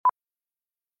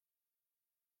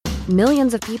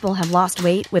Millions of people have lost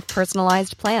weight with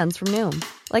personalized plans from Noom.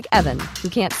 Like Evan, who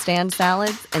can't stand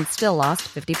salads and still lost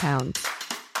 50 pounds.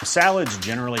 Salads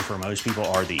generally for most people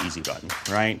are the easy button,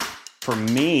 right? For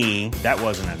me, that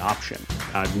wasn't an option.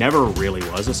 I never really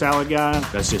was a salad guy.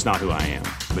 That's just not who I am.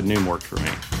 But Noom worked for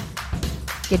me.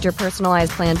 Get your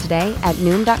personalized plan today at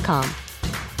Noom.com.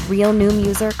 Real Noom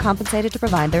user compensated to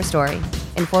provide their story.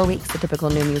 In 4 weeks, the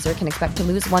typical Noom user can expect to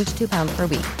lose 1 to 2 pounds per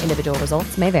week. Individual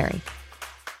results may vary.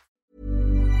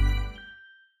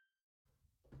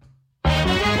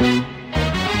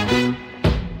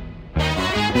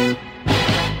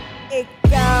 It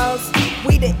girls,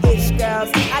 we the ish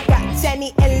girls. I got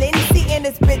Jenny and Lindsay in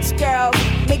this bitch, girl.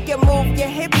 Make you move your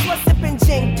hips while sipping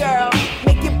gin, girl.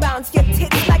 Make you bounce your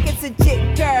tits like it's a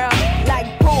jig, girl.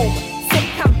 Like boom, sip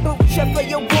kombucha for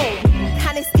your womb.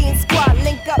 Honesty and squad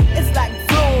link up, it's like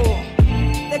boom.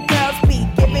 The girls be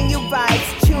giving you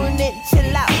vibes. Tune in,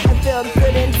 chill out, and feel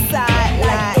good inside.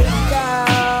 Like it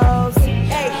girls.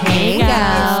 Hey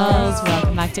girls,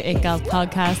 welcome back to It Girls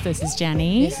Podcast. This is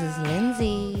Jenny. This is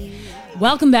Lindsay.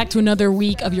 Welcome back to another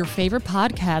week of your favorite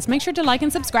podcast. Make sure to like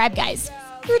and subscribe, guys.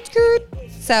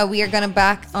 So we are going to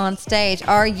back on stage.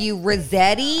 Are you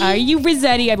Rossetti? Are you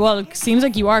Rossetti? Well, it seems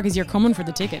like you are because you're coming for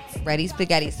the tickets. Ready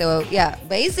spaghetti. So yeah,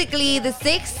 basically the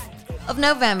 6th of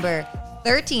November,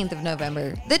 13th of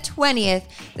November, the 20th,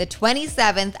 the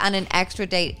 27th, and an extra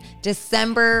date,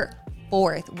 December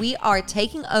 4th. We are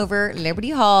taking over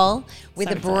Liberty Hall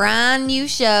with a brand new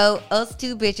show, us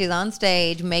two bitches on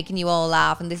stage, making you all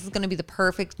laugh. And this is going to be the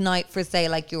perfect night for, say,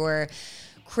 like your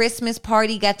Christmas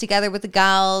party get together with the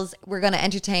gals. We're going to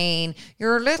entertain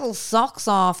your little socks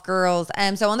off girls.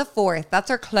 So on the 4th,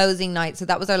 that's our closing night. So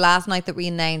that was our last night that we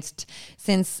announced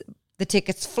since the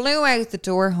tickets flew out the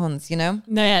door, huns, you know?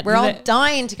 No, yeah, we're all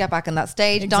dying to get back on that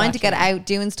stage, Exactly. dying to get out,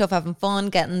 doing stuff, having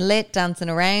fun, getting lit, dancing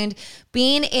around,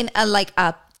 being in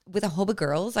with a hub of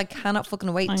girls. I cannot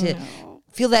fucking wait to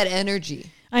feel that energy.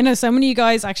 I know so many of you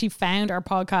guys actually found our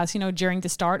podcast, during the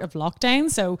start of lockdown.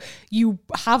 So you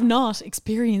have not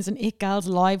experienced an It Gals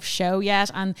live show yet.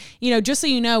 And, just so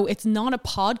you know, it's not a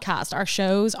podcast. Our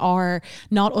shows are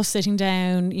not us sitting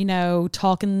down,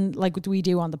 talking like what we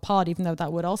do on the pod, even though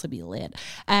that would also be lit.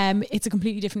 It's a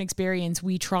completely different experience.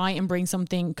 We try and bring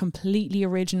something completely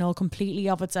original, completely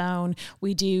of its own.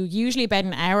 We do usually about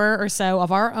an hour or so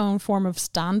of our own form of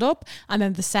stand-up. And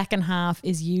then the second half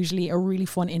is usually a really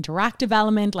fun interactive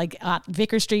element. Like at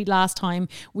Vicar Street last time,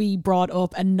 we brought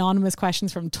up anonymous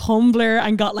questions from Tumblr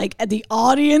and got like the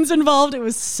audience involved. It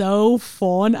was so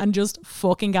fun and just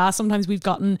fucking gas. Sometimes we've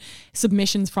gotten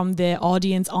submissions from the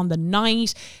audience on the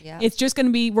night. Yeah. It's just going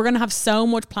to be, we're going to have so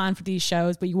much planned for these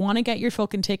shows, but you want to get your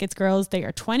fucking tickets, girls. They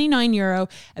are €29,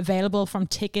 available from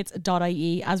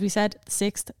tickets.ie. As we said,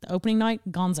 6th, the opening night,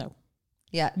 gonzo.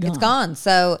 Yeah, it's gone.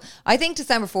 So I think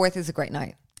December 4th is a great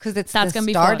night. Because that's the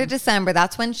start of December.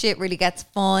 That's when shit really gets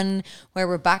fun, where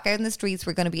we're back out in the streets.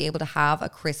 We're going to be able to have a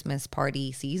Christmas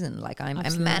party season. Like I'm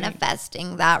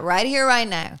manifesting that right here, right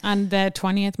now. And the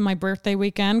 20th, my birthday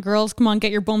weekend. Girls, come on,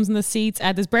 get your bums in the seats.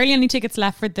 There's barely any tickets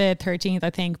left for the 13th, I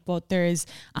think, but there's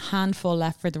a handful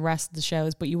left for the rest of the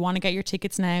shows. But you want to get your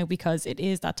tickets now because it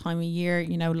is that time of year.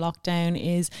 Lockdown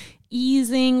is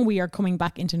easing, we are coming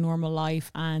back into normal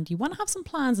life, and you want to have some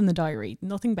plans in the diary.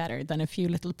 Nothing better than a few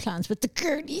little plans with the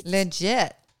girlies.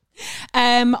 Legit.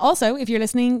 Also, if you're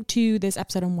listening to this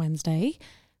episode on Wednesday,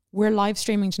 we're live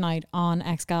streaming tonight on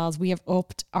X Gals. We have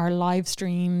upped our live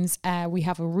streams. We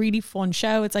have a really fun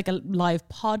show. It's like a live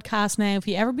podcast now. If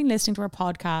you've ever been listening to our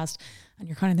podcast and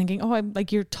you're kind of thinking, oh, I'm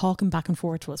like, you're talking back and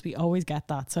forth to us. We always get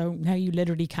that. So now you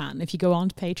literally can. If you go on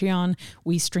to Patreon,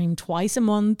 we stream twice a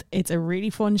month. It's a really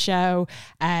fun show.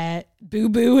 Boo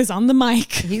Boo is on the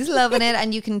mic. He's loving it.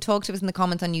 And you can talk to us in the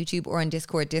comments on YouTube or on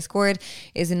Discord. Discord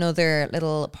is another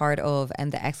little part of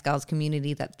the X Gals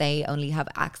community that they only have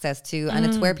access to. And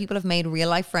it's where people have made real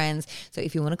life friends. So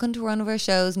if you want to come to one of our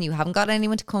shows and you haven't got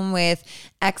anyone to come with,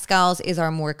 X Gals is our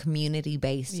more community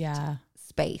based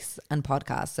space and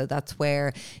podcast. So that's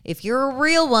where, if you're a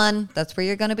real one, that's where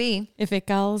you're going to be. If It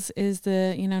Gals is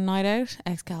the, night out,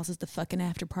 X Gals is the fucking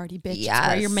after party, bitch. Yes. It's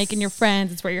where you're making your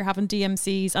friends. It's where you're having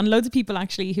DMCs. And loads of people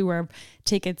actually who are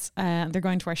tickets, they're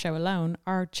going to our show alone,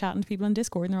 are chatting to people on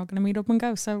Discord and they're all going to meet up and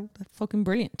go. So that's fucking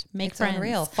brilliant. Make friends.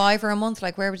 Unreal. $5 a month.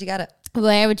 Like, where would you get it?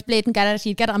 Where would you play it and get it?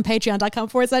 You'd get it on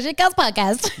patreon.com/It Gals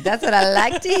Podcast. That's what I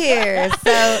like to hear.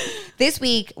 So this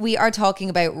week we are talking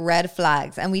about red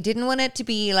flags, and we didn't want it to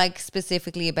be like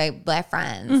specifically about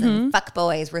boyfriends and fuck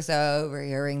boys. We're so over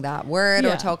hearing that word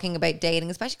or talking about dating,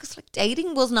 especially because like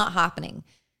dating was not happening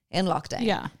in lockdown.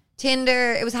 Yeah.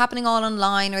 Tinder, it was happening all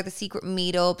online, or the secret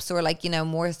meetups, or like, you know,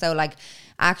 more so like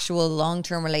actual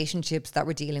long-term relationships that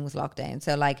were dealing with lockdown.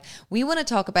 So like we want to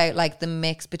talk about like the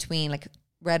mix between like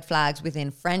red flags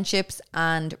within friendships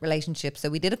and relationships. So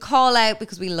we did a call out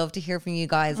because we love to hear from you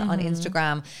guys on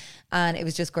Instagram, and it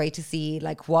was just great to see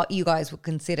like what you guys would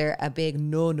consider a big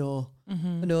no.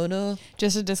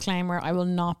 Just a disclaimer, I will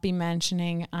not be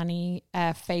mentioning any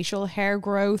facial hair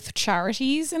growth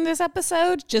charities in this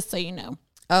episode, just so you know.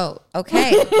 Oh,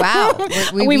 okay. Wow.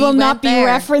 We will not be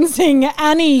referencing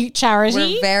any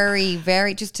charity. We're very,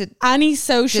 very, just to any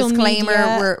social disclaimer,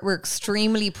 media. we're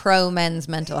extremely pro men's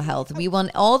mental health. We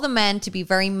want all the men to be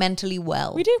very mentally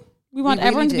well. We do. We want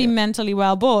everyone to be mentally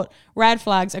well, but red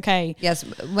flags, okay. Yes,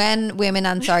 when women,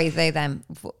 and sorry, they, them,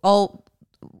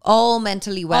 all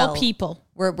mentally well. All people.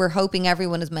 We're hoping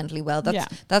everyone is mentally well.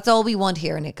 That's all we want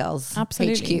here in It Girls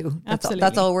Absolutely. HQ. Absolutely.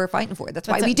 That's all we're fighting for. That's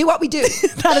why we do what we do.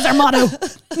 That is our motto.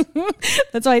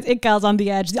 That's why it's It Girls on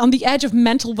the edge of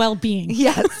mental well-being.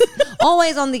 Yes.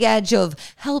 Always on the edge of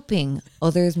helping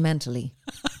others mentally.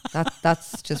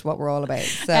 That's just what we're all about.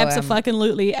 So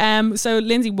Absolutely. So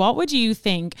Lindsay, what would you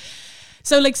think?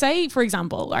 So like say, for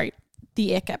example, right,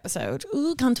 the ick episode,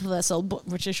 controversial,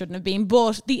 which it shouldn't have been,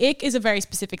 but the ick is a very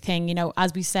specific thing. You know,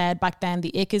 as we said back then,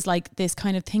 the ick is like this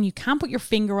kind of thing you can't put your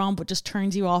finger on, but just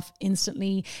turns you off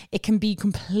instantly. It can be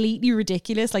completely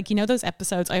ridiculous. Like, you know, those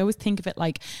episodes, I always think of it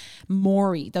like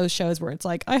Maury, those shows where it's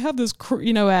like, I have this,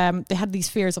 they had these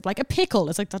fears of like a pickle.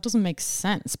 It's like, that doesn't make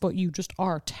sense, but you just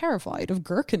are terrified of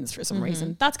gherkins for some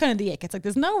reason. That's kind of the ick. It's like,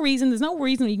 there's no reason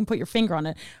you can put your finger on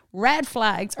it. Red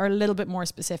flags are a little bit more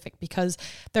specific because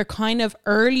they're kind of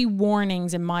early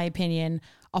warnings, in my opinion,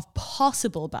 of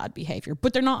possible bad behavior,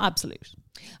 but they're not absolute.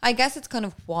 I guess it's kind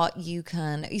of what you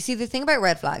see, the thing about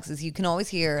red flags is you can always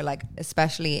hear, like,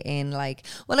 especially in like,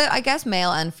 well, I guess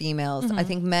male and females, I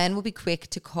think men will be quick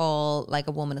to call like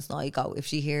a woman a psycho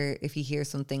if you hear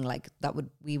something like that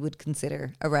we would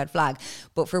consider a red flag.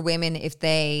 But for women, if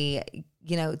they,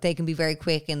 you know, they can be very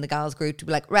quick in the gals group to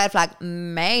be like, red flag,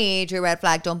 major red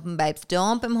flag, dump him, babes,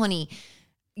 dump him, honey.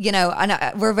 You know, and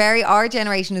our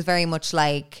generation is very much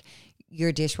like,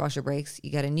 your dishwasher breaks,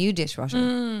 you get a new dishwasher.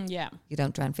 You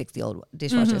don't try and fix the old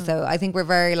dishwasher. So I think we're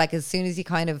very like, as soon as you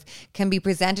kind of can be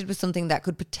presented with something that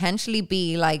could potentially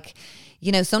be like,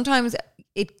 you know, sometimes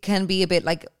it can be a bit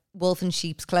like wolf in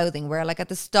sheep's clothing, where like at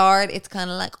the start it's kind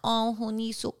of like, oh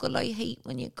honey suckle, I hate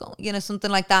when you go, you know,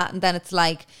 something like that, and then it's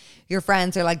like your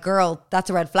friends are like, girl, that's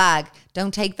a red flag,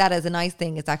 don't take that as a nice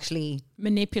thing, it's actually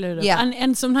manipulative.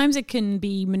 And sometimes it can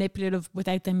be manipulative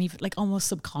without them even, like, almost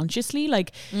subconsciously.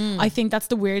 Like I think that's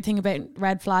the weird thing about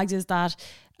red flags, is that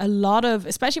a lot of,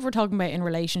 especially if we're talking about in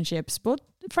relationships, but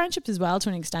friendships as well to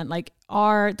an extent, like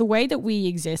the way that we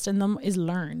exist in them is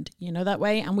learned, you know, that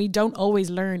way. And we don't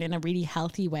always learn in a really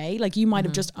healthy way. Like you might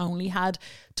have just only had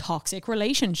toxic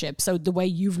relationships. So the way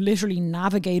you've literally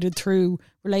navigated through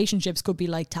relationships could be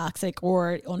like toxic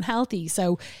or unhealthy.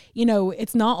 So, you know,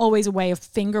 it's not always a way of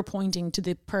finger pointing to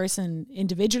the person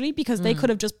individually, because they could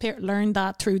have just learned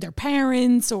that through their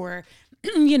parents or,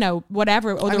 you know,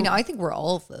 whatever. I mean, I think we're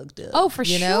all fucked up. Oh, for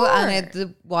sure. You know, and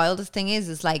the wildest thing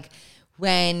is like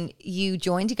when you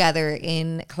join together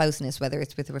in closeness, whether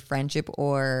it's with a friendship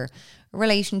or a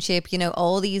relationship, you know,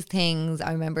 all these things.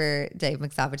 I remember Dave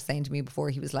McSavage saying to me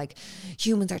before, he was like,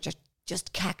 humans are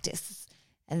just cactus.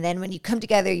 And then when you come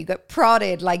together, you get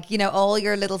prodded, like, you know, all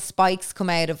your little spikes come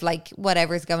out of like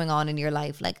whatever's going on in your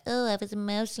life. Like, oh, I was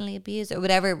emotionally abused or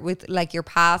whatever with like your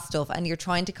past stuff. And you're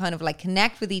trying to kind of like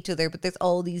connect with each other, but there's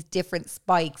all these different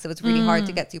spikes. So it's really hard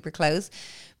to get super close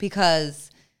because,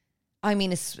 I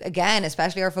mean, again,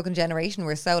 especially our fucking generation,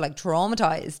 we're so like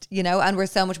traumatized, you know, and we're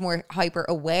so much more hyper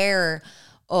aware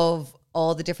of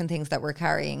all the different things that we're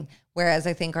carrying. Whereas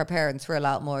I think our parents were a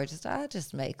lot more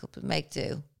just make up and make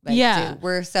do.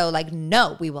 We're so like,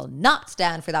 no, we will not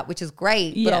stand for that, which is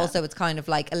great. But also it's kind of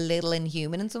like a little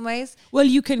inhuman in some ways. Well,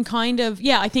 you can kind of,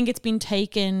 I think it's been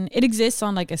taken, it exists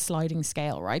on like a sliding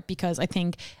scale, right? Because I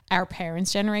think our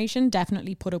parents' generation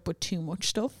definitely put up with too much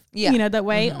stuff, you know, that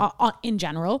way in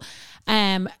general.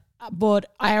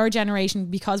 But our generation,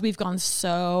 because we've gone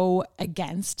so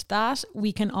against that,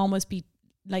 we can almost be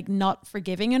like not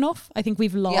forgiving enough. I think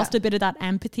we've lost a bit of that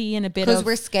empathy and a bit of, because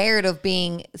we're scared of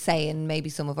being, say, in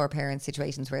maybe some of our parents'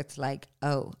 situations where it's like,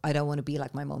 oh, I don't want to be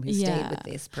like my mom who stayed with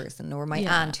this person, or my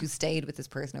aunt who stayed with this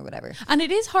person, or whatever. And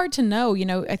it is hard to know, you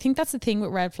know. I think that's the thing with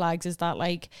red flags, is that,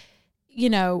 like, you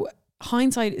know,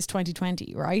 hindsight is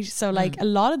 2020, right? So like a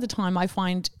lot of the time I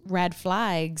find red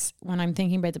flags when I'm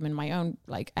thinking about them in my own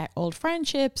like old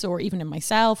friendships or even in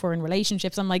myself or in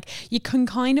relationships. I'm like, you can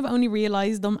kind of only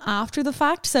realize them after the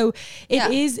fact. So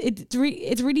it's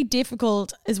really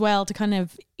difficult as well to kind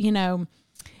of, you know,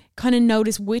 kind of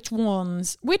notice which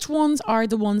ones are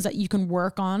the ones that you can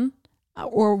work on,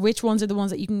 or which ones are the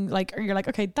ones that you can like, or you're like,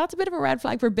 okay, that's a bit of a red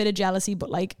flag for a bit of jealousy, but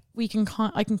like I can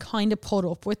kind of put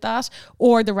up with that.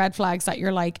 Or the red flags that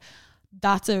you're like,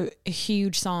 that's a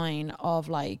huge sign of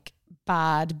like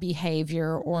bad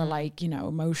behavior or like, you know,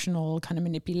 emotional kind of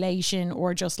manipulation,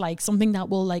 or just like something that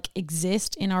will like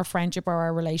exist in our friendship or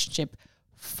our relationship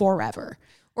forever.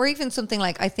 Or even something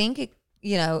like, I think it,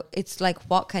 you know, it's like,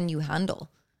 what can you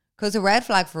handle? Because a red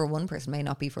flag for one person may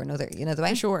not be for another, you know the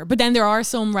way? Sure. But then there are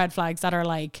some red flags that are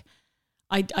like,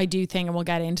 I do think, and we'll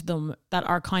get into them, that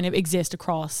are kind of exist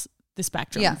across the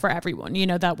spectrum for everyone, you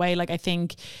know, that way. Like I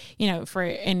think, you know, for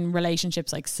in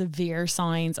relationships, like severe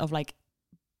signs of like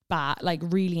bad, like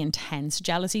really intense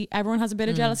jealousy. Everyone has a bit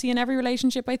of jealousy in every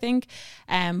relationship, I think.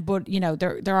 But you know,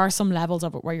 there are some levels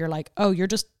of it where you're like, oh, you're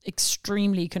just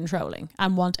extremely controlling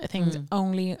and want things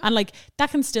only, and like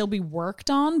that can still be worked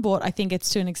on, but I think it's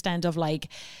to an extent of like,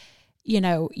 you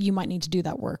know, you might need to do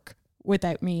that work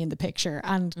without me in the picture,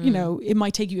 and you know, it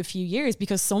might take you a few years,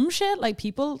 because some shit, like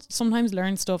people sometimes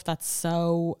learn stuff that's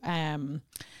so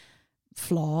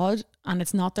flawed and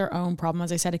it's not their own problem.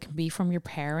 As I said, it can be from your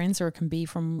parents, or it can be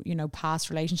from, you know,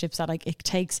 past relationships, that like it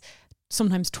takes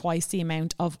sometimes twice the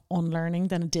amount of unlearning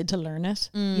than it did to learn it,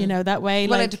 you know, that way.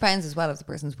 Well, like, it depends as well if the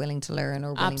person's willing to learn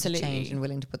or willing to change and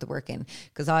willing to put the work in.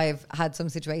 Because I've had some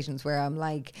situations where I'm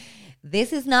like,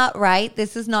 this is not right,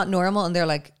 this is not normal, and they're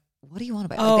like, what do you want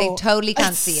about it? Like, they totally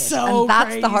can't see it. So and that's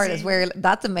crazy. The hardest, where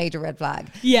that's a major red flag.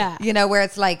 Yeah. You know, where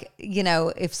it's like, you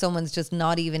know, if someone's just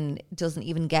doesn't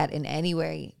even get in any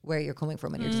way where you're coming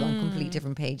from, and you're just on complete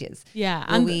different pages. Yeah.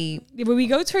 And will we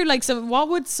go through like, so what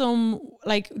would some,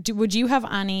 like, would you have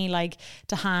any like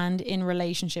to hand in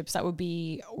relationships that would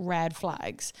be red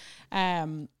flags? I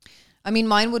mean,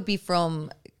 mine would be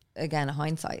from, again,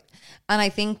 hindsight. And I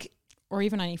think, or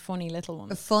even any funny little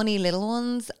ones.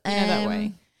 You know, that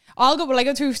way. I'll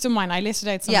go through some of mine. I listed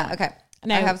out some. Yeah, okay.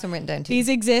 Now, I have some written down too. These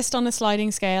exist on a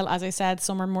sliding scale. As I said,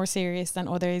 some are more serious than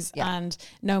others, and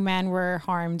no men were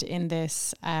harmed in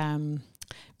this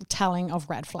telling of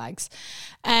red flags.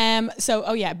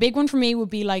 Big one for me would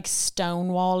be like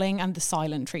stonewalling and the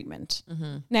silent treatment.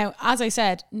 Now, as I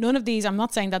said, none of these, I'm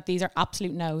not saying that these are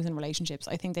absolute no's in relationships.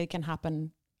 I think they can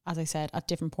happen, as I said, at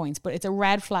different points, but it's a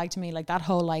red flag to me, like that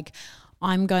whole like,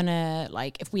 I'm gonna,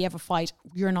 like, if we have a fight,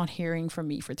 you're not hearing from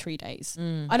me for 3 days.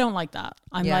 I don't like that.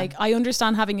 I'm like, I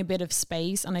understand having a bit of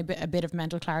space and a bit of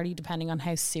mental clarity depending on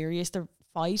how serious the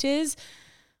fight is,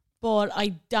 but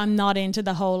I'm not into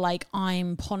the whole like,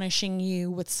 I'm punishing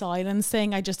you with silence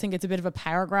thing. I just think it's a bit of a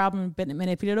power grab and a bit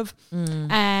manipulative.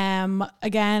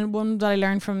 Again, one that I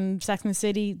learned from Sex and the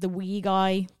City, the wee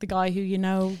guy, the guy who, you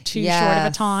know, too short of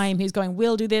a time, who's going,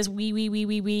 we'll do this, we.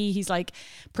 He's like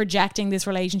projecting this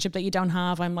relationship that you don't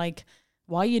have. I'm like,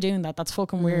 why are you doing that? That's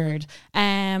fucking weird.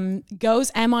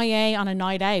 Goes MIA on a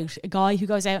night out. A guy who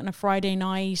goes out on a Friday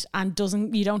night and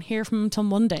you don't hear from him until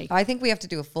Monday. I think we have to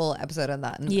do a full episode on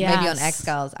that, and maybe on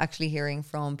X-Gals, actually hearing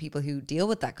from people who deal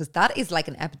with that, because that is like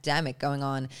an epidemic going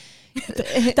on.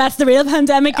 That's the real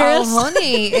pandemic, girls. Oh,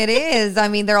 honey, it is. I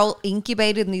mean, they're all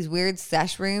incubated in these weird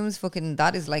sesh rooms. Fucking,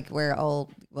 that is like where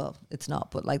well, it's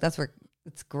not, but like that's where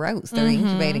it's gross. They're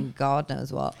incubating God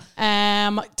knows what.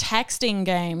 Texting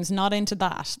games, not into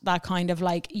that. That kind of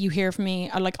like, you hear from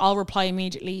me, like I'll reply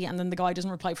immediately, and then the guy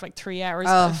doesn't reply for like 3 hours.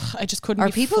 I just couldn't.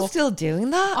 Are people still doing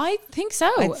that? I think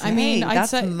so. I'd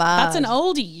say mad. That's an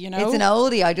oldie, you know. It's an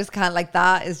oldie. I just can't, like,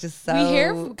 that is just so. We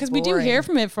hear, because we do hear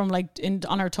from it from like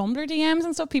on our Tumblr DMs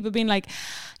and stuff. People being like,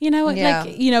 you know,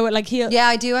 like, you know, like he'll. Yeah,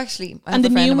 I do actually. And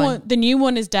the new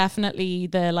one is definitely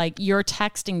the like, you're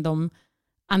texting them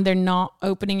and they're not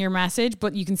opening your message,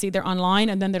 but you can see they're online,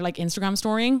 and then they're like Instagram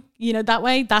storying, you know, that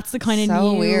way. That's the kind of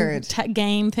new weird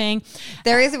game thing.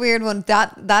 There is a weird one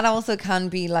that also can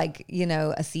be like, you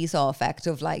know, a seesaw effect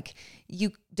of like,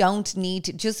 you don't need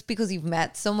to, just because you've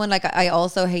met someone. Like, I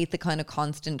also hate the kind of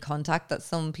constant contact that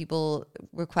some people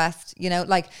request, you know,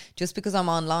 like, just because I'm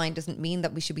online doesn't mean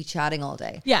that we should be chatting all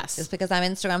day. Yes. Just because I'm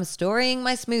Instagram storying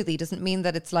my smoothie doesn't mean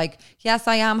that it's like, yes,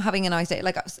 I am having a nice day.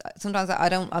 Like, sometimes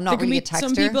I'm not really a texter.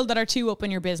 Some people that are too up in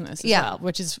your business as well,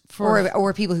 which is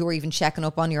or people who are even checking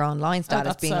up on your online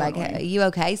status, being so like, hey, are you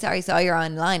okay? Sorry, saw you're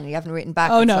online and you haven't written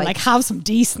back. Oh no, like have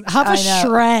a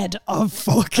shred of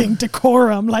fucking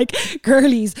decorum. Like,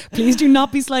 girlies, please do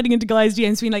not be sliding into guys'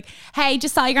 DMs being like, hey,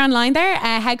 just saw you're online there.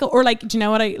 Or like, do you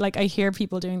know what I hear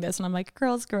people doing this and I'm like,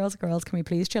 girls, can we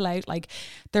please chill out? Like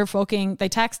they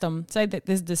text them, say that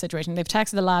this is the situation. They've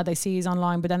texted the lad they see he's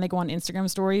online, but then they go on Instagram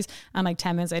stories and like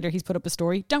 10 minutes later he's put up a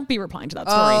story. Don't be replying to that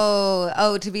story.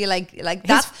 Oh, to be like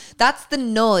that's the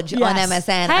nudge on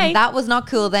MSN. Hey. And that was not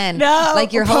cool then. No,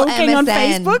 like your whole poking MSN on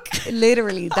Facebook.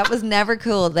 literally, that was never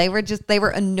cool. They were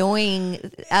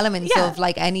annoying elements of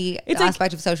like any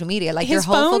aspect of social media. Like your his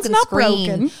whole phone's fucking not screen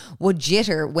broken. would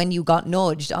jitter when you got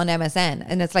nudged on MSN,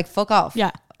 and it's like, fuck off.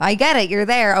 Yeah. I get it. You're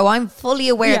there. Oh, I'm fully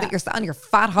aware that you're sat on your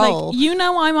fat hole. Like, you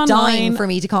know, I'm online. Dying for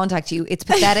me to contact you. It's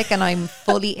pathetic, and I'm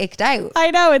fully icked out. I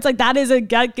know. It's like that is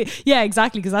yeah,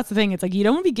 exactly. Because that's the thing. It's like you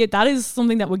don't want to be that is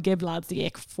something that would give lads the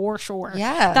ick for sure.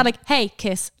 Yeah. That like, hey,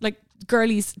 kiss. Like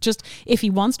girlies, just if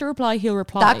he wants to reply, he'll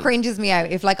reply. That cringes me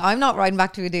out. If like I'm not writing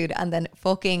back to a dude and then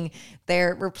fucking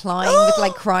they're replying with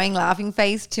like crying laughing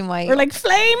face to my or like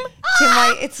flame to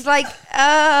my, it's like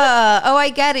oh,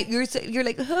 I get it. You're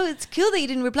like, oh, it's cool that you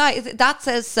didn't reply. That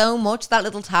says so much. That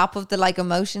little tap of the like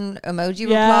emotion emoji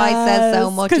reply says so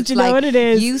much. It's you like, know what it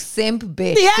is. You simp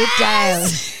bitch.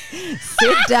 Yes!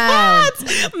 Sit down.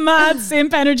 That's mad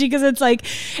simp energy, because it's like,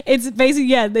 it's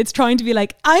basically, it's trying to be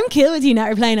like, I'm cool with you not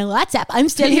replying on WhatsApp. I'm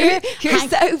still here. You're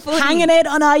so funny. Hanging out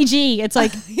on IG. It's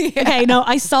like, okay, no,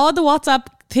 I saw the WhatsApp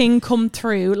thing come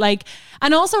through. Like,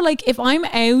 and also like if I'm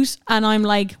out and I'm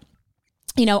like,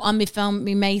 you know, on my phone with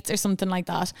my mates or something like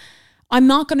that, I'm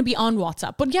not going to be on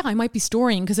WhatsApp. But yeah, I might be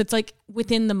storying because it's like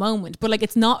within the moment. But like,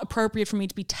 it's not appropriate for me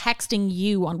to be texting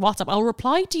you on WhatsApp. I'll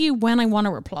reply to you when I want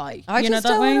to reply. I just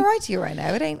don't want to write to you right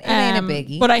now. It ain't a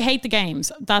biggie. But I hate the games.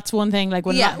 That's one thing. Like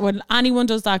when anyone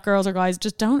does that, girls or guys,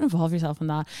 just don't involve yourself in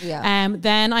that. Yeah.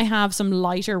 Then I have some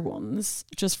lighter ones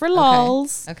just for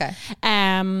lols. Okay.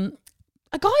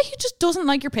 A guy who just doesn't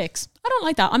like your pics. I don't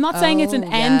like that. I'm not saying it's an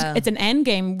end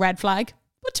game red flag.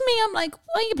 But to me, I'm like,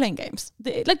 why are you playing games?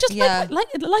 Like, just like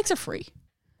likes are free.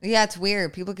 Yeah, it's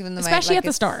weird. People giving them especially out, like at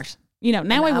the start. You know,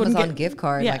 now I wouldn't Amazon get gift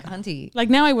card, like hunty. Like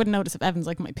now I wouldn't notice if Evan's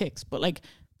like my pics, but like,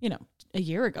 you know, a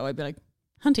year ago I'd be like,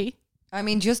 hunty. I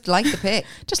mean, just like the pic.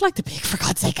 Just like the pic, for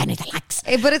God's sake. I need the likes.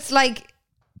 But it's like,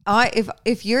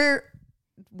 if you're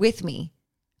with me,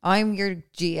 I'm your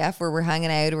GF, or we're hanging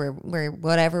out, or we're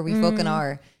whatever we fucking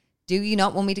are. Do you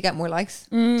not want me to get more likes?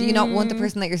 Do you not want the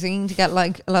person that you're seeing to get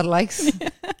like a lot of likes?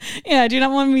 Yeah, do you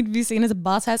not want me to be seen as a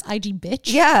boss house IG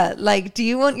bitch? Yeah, like, do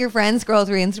you want your friends scroll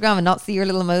through Instagram and not see your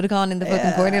little emoticon in the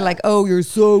fucking corner? Like, oh, you're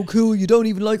so cool. You don't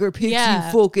even like our pics,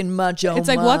 you fucking macho. It's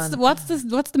like, man.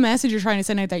 what's the message you're trying to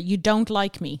send out there? You don't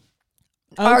like me.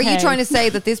 Okay. Are you trying to say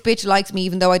that this bitch likes me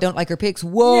even though I don't like her pics?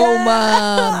 Whoa,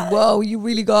 man. Whoa, you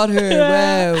really got her.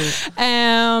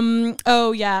 Wow.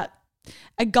 Oh yeah.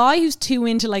 A guy who's too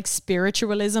into like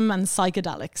spiritualism and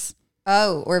psychedelics.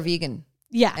 Oh, or vegan.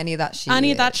 Yeah. Any of that shit.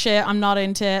 Any of that shit I'm not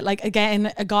into. Like,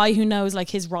 again, a guy who knows like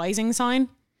his rising sign.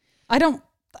 I don't.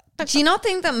 Do you not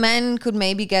think that men could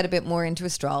maybe get a bit more into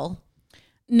astral?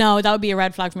 No, that would be a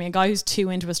red flag for me. A guy who's too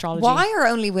into astrology. Why are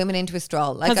only women into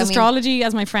astral? Like, because astrology,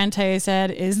 as my friend Taya said,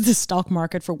 is the stock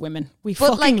market for women. We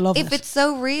but fucking like, love it. if it's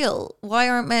so real, why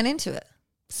aren't men into it?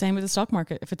 Same with the stock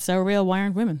market. If it's so real, why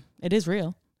aren't women? It is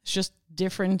real. It's just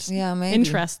different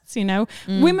interests, you know.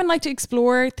 Women like to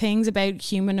explore things about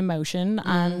human emotion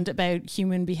and about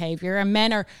human behavior, and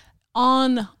men are,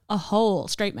 on a whole,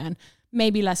 straight men,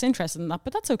 maybe less interested in that,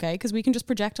 but that's okay because we can just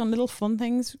project on little fun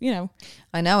things, you know.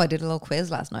 I know. I did a little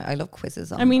quiz last night. I love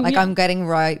quizzes. I'm getting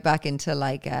right back into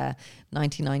like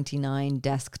 1999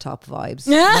 desktop vibes.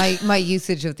 My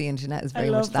usage of the internet is very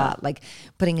much that. Like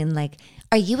putting in like,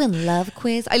 are you in love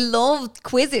quiz? I love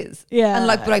quizzes. Yeah. And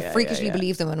like, but I freakishly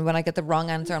believe them. And when I get the wrong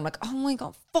answer, I'm like, oh my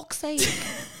God, fuck's sake.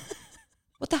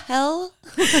 What the hell?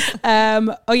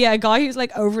 Oh yeah, a guy who's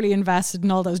like overly invested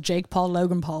in all those Jake Paul,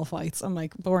 Logan Paul fights. I'm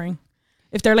like, boring.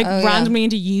 If they're like randomly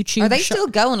into YouTube. Are they still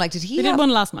going? Like, did he They did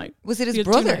one last night. Was it his 2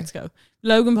 brother? nights ago.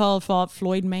 Logan Paul fought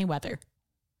Floyd Mayweather.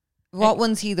 What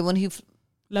one's he? The one who...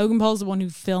 Logan Paul's the one who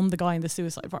filmed the guy in the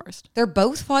suicide forest. They're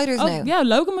both fighters now? Yeah,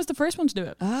 Logan was the first one to do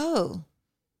it. Oh.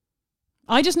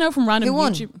 I just know from random Who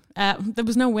won? YouTube. There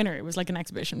was no winner. It was like an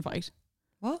exhibition fight.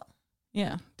 What?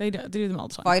 Yeah, they do them all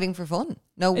the time. Fighting for fun?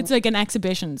 No. It's like an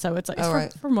exhibition, so it's like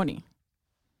it's for money.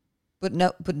 But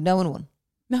no one won.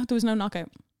 No, there was no knockout.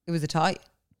 It was a tie.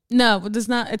 No, but there's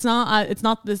not. It's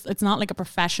not like a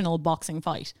professional boxing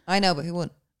fight. I know, but who won?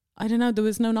 I don't know. There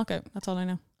was no knockout. That's all I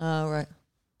know. Oh, right.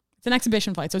 It's an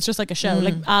exhibition fight, so it's just like a show.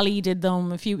 Like Ali did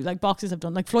them. A few like boxers have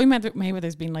done. Like Floyd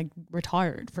Mayweather's been like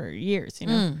retired for years, you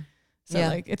know. So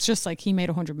like it's just like he made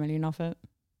 100 million off it.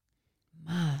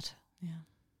 Mad. Yeah.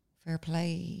 Fair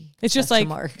play. It's just Question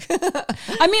like, mark.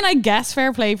 I mean, I guess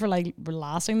fair play for like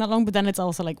lasting that long, but then it's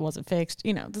also like, was it fixed?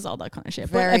 You know, there's all that kind of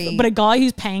shit. But a guy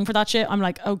who's paying for that shit, I'm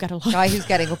like, oh, get a life. Guy who's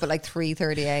getting up at like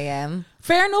 3:30 a.m.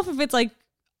 Fair enough if it's like,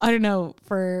 I don't know,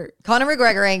 for Conor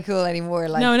McGregor ain't cool anymore.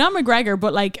 Like, no, not McGregor,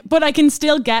 but I can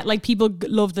still get like people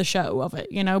love the show of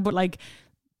it, you know. But like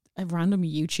a random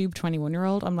YouTube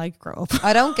 21-year-old, I'm like, grow up.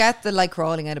 I don't get the like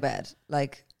crawling out of bed.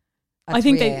 Like, at I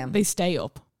think 3 a.m. they stay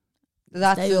up.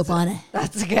 Stay up on it.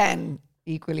 That's again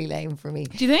equally lame for me.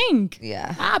 Do you think?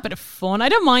 Yeah, a bit of fun. I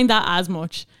don't mind that as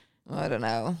much. I don't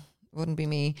know. Wouldn't be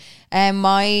me.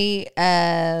 My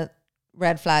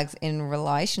red flags in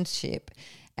relationship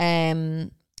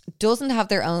doesn't have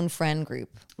their own friend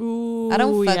group. Ooh, I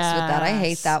don't fucks with that. I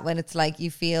hate that when it's like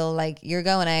you feel like you're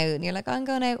going out and you're like, I'm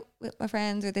going out with my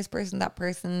friends or this person, that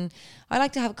person. I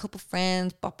like to have a couple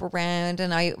friends, bop around,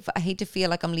 and I hate to feel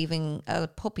like I'm leaving a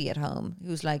puppy at home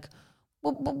who's like,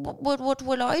 what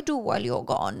will I do while you're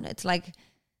gone? It's like,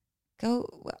 go,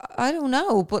 I don't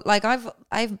know, but like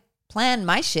I've planned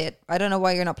my shit. I don't know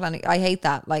why you're not planning. I hate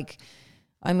that. Like,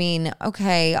 I mean,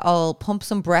 okay, I'll pump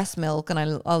some breast milk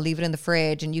and I'll leave it in the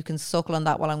fridge and you can suckle on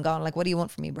that while I'm gone. Like, what do you want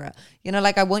from me, bro? You know,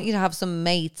 like I want you to have some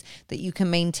mates that you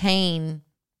can maintain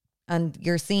and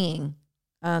you're seeing.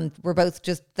 And we're both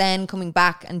just then coming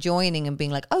back and joining and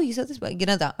being like, oh, you said this way. You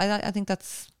know that. I think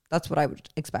that's what I would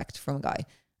expect from a guy.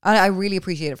 I really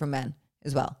appreciate it from men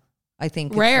as well. I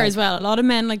think rare as well. A lot of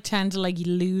men like tend to like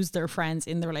lose their friends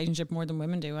in the relationship more than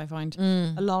women do. I find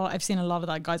I've seen a lot of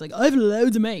that guys like, I have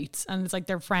loads of mates, and it's like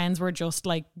their friends were just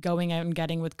like going out and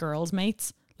getting with girls'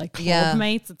 mates, like club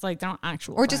mates. It's like they're not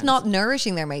actual or friends. just not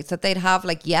nourishing their mates. That they'd have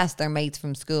like, yes, they're mates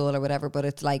from school or whatever, but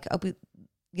it's like, oh, but,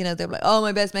 you know, they're like, oh,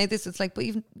 my best mate. This, it's like, but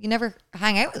you never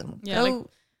hang out with them. Yeah, Go like,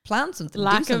 plan something.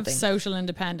 Lack do of something. social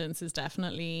independence is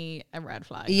definitely a red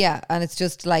flag. Yeah, and it's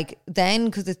just like then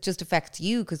because it just affects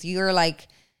you because you're like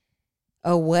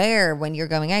aware when you're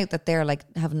going out that they're like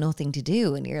have nothing to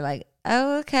do and you're like,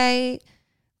 oh, okay.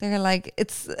 They're like,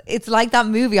 it's like that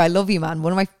movie I Love You Man,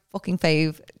 one of my fucking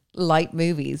fave light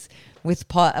movies with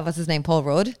Paul, what's his name, Paul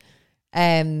Rudd,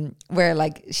 where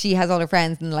like she has all her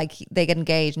friends and like they get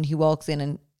engaged and he walks in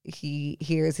and he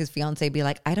hears his fiance be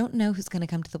like, I don't know who's going to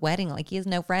come to the wedding. Like he has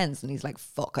no friends. And he's like,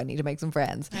 fuck, I need to make some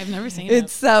friends. I've never seen it.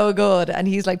 It's so good. And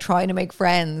he's like trying to make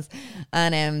friends.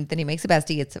 And then he makes a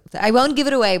bestie. I won't give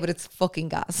it away, but it's fucking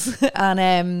gas.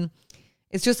 And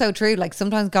it's just so true. Like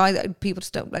sometimes guys, people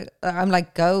just don't like, I'm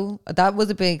like, go. That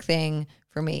was a big thing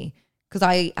for me. Because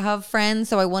I have friends,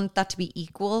 so I want that to be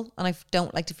equal. And I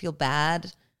don't like to feel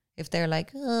bad if they're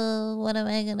like, oh, what am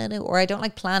I going to do? Or I don't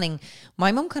like planning.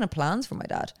 My mum kind of plans for my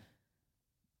dad.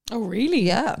 Oh, really?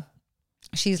 Yeah.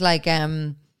 She's like,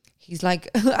 he's like,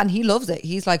 and he loves it.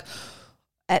 He's like,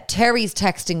 Terry's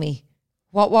texting me.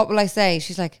 What will I say?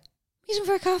 She's like, meet him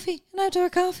for a coffee, an outdoor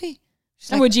coffee.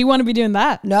 She's like, would you want to be doing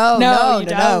that? No, you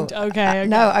no. don't. Okay.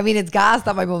 No, I mean, it's gas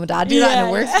that my mum and dad do that and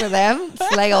it works for them.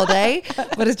 Slay all day.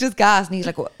 But it's just gas. And he's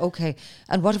like, okay.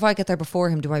 And what if I get there before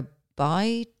him? Do I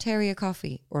buy Terry a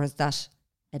coffee or is that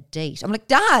a date? I'm like,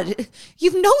 Dad,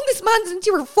 you've known this man since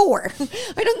you were 4.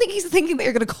 I don't think he's thinking that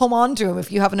you're going to come on to him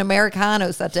if you have an Americano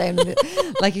sat down.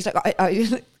 Like he's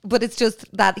like, but it's just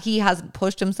that he hasn't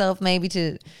pushed himself maybe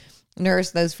to nourish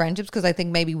those friendships because I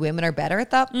think maybe women are better at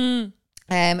that.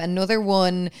 Another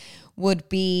one would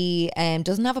be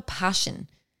doesn't have a passion.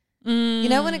 You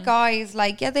know, when a guy is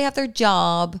like, yeah, they have their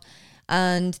job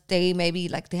and they maybe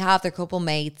like they have their couple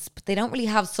mates, but they don't really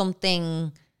have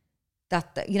something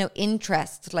that, you know,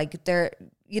 interest. Like they're,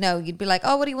 you know, you'd be like,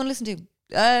 oh, what do you want to listen to?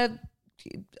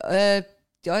 I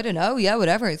don't know. Yeah,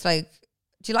 whatever. It's like,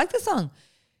 do you like this song?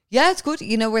 Yeah, it's good.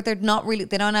 You know, where they're not really,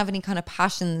 they don't have any kind of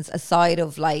passions aside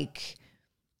of like,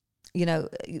 you know,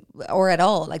 or at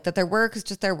all. Like that their work is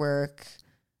just their work.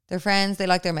 Their friends, they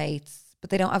like their mates. But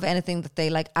they don't have anything that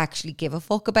they like actually give a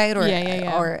fuck about, or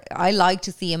or I like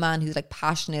to see a man who's like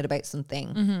passionate about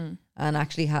something and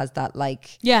actually has that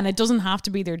like and it doesn't have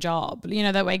to be their job, you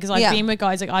know, that way. Because I've been with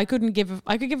guys like I could give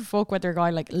a fuck whether a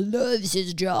guy like loves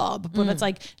his job, but it's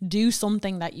like do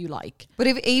something that you like. But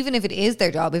even if it is their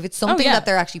job, if it's something that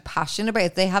they're actually passionate about,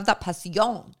 if they have that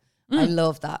passion. I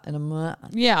love that in a man.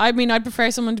 Yeah, I mean, I'd prefer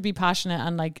someone to be passionate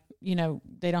and like, you know,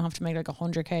 they don't have to make like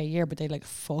 100K a year, but they like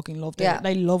fucking love it.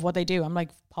 They love what they do. I'm like,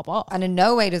 pop off. And in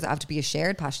no way does it have to be a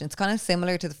shared passion. It's kind of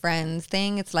similar to the friends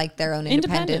thing. It's like their own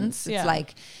independence. It's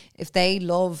like if they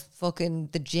love fucking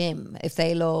the gym, if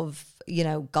they love, you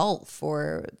know, golf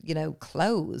or, you know,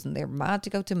 clothes, and they're mad to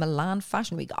go to Milan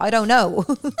Fashion Week. I don't know.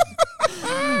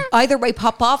 Either way,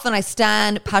 pop off and I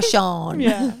stand passion.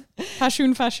 Yeah.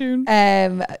 Fashion.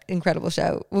 Incredible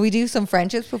show. Will we do some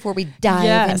friendships before we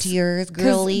dive into yours,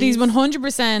 girlies? These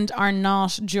 100% are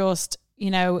not just, you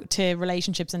know, to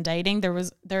relationships and dating. There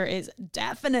is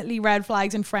definitely red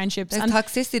flags in friendships. There's and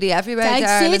toxicity everywhere.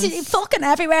 toxicity fucking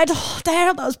everywhere. Oh, there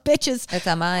are those bitches. It's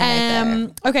a mine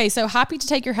right there. Okay, so happy to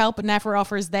take your help but never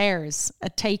offers theirs.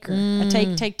 A taker. A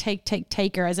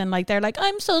taker. As in, like, they're like,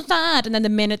 I'm so sad. And then the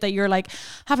minute that you're like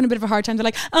having a bit of a hard time, they're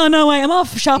like, oh no, I am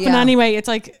off shopping anyway. It's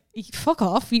like, fuck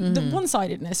off. The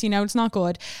one-sidedness, you know, it's not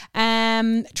good.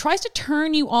 Tries to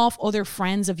turn you off other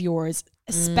friends of yours,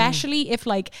 especially if,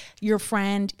 like, your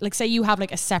friend, like, say you have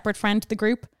like a separate friend to the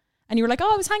group and you were like,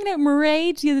 oh, I was hanging out with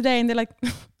Mairead the other day, and they're like,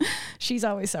 she's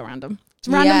always so random. It's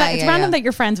random that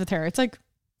you're friends with her. It's like,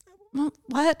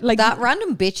 what? Like, that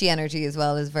random bitchy energy as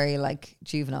well is very, like,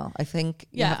 juvenile. I think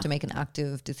you have to make an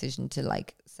active decision to,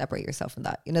 like, separate yourself from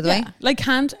that. You know the way? Like,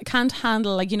 can't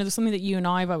handle, like, you know, there's something that you and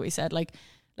I have always said, like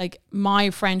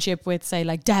my friendship with, say,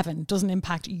 like Devin doesn't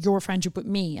impact your friendship with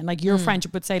me, and like your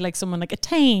friendship with, say, like someone like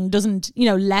Attain doesn't, you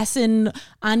know, lessen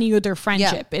any other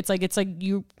friendship. It's like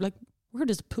you, like, we're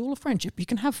just a pool of friendship. You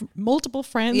can have multiple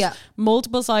friends,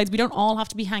 multiple sides. We don't all have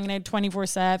to be hanging out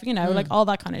 24/7, you know, like all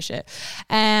that kind of shit.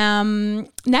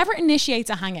 Never initiates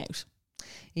a hangout.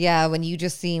 Yeah, when you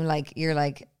just seem like you're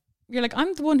like,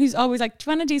 I'm the one who's always like,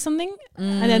 do you want to do something?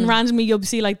 And then randomly you'll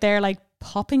see like they're like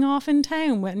popping off in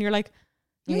town, and you're like,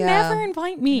 you never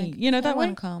invite me, like, you know, that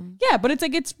way. Come. Yeah, but it's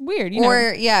like, it's weird, you know.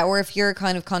 Or if you're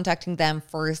kind of contacting them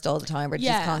first all the time, or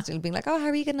just constantly being like, oh, how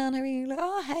are you getting on? How are you? Like,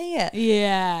 oh, hey.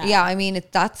 Yeah, I mean,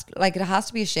 that's like, it has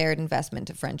to be a shared investment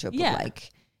of friendship. Yeah. Of,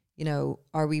 like, you know,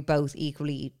 are we both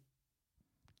equally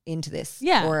into this?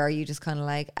 Yeah. Or are you just kind of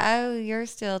like, oh, you're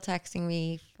still texting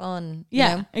me, fun. You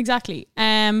know? Exactly.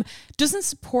 Doesn't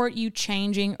support you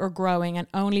changing or growing, and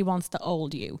only wants to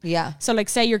old you. Yeah. So like,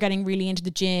 say you're getting really into the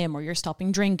gym, or you're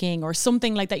stopping drinking, or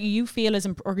something like that you feel is,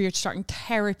 or you're starting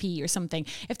therapy or something.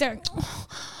 If they're,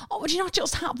 oh, would you not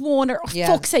just have one? Or,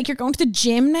 fuck's sake, you're going to the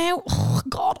gym now? Oh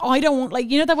God, I don't want,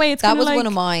 like, you know, that way it's that was like, one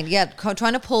of mine. Yeah.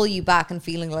 Trying to pull you back and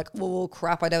feeling like, oh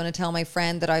crap, I don't want to tell my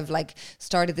friend that I've like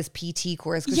started this PT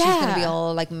course, because she's going to be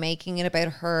all like making it about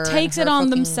her. Takes it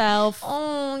on themselves.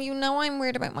 Oh, you know, I'm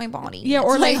weird about my body. Yeah,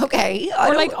 or it's like okay,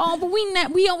 or like, oh, but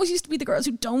we always used to be the girls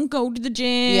who don't go to the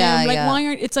gym. Yeah, like, why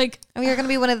aren't? It's like, oh, you're gonna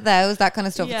be one of those, that kind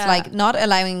of stuff. It's like not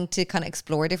allowing to kind of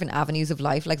explore different avenues of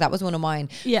life. Like, that was one of mine.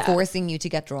 Yeah, forcing you to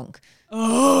get drunk.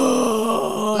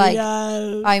 Oh, like,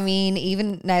 yes. I mean,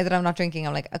 even now that I'm not drinking,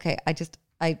 I'm like, okay,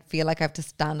 I feel like I have to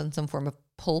stand on some form of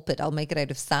pulpit. I'll make it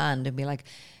out of sand and be like,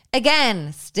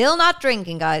 again, still not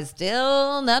drinking, guys.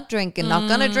 Still not drinking. Not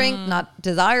gonna drink. Not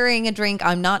desiring a drink.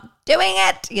 I'm not doing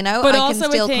it. You know, but I can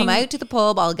still come out to the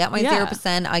pub. I'll get my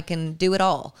 0%. I can do it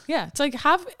all. Yeah, it's like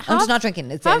I'm just not drinking.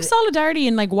 Have solidarity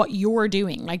in like what you're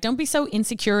doing. Like, don't be so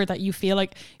insecure that you feel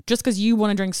like just because you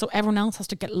want to drink, so everyone else has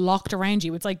to get locked around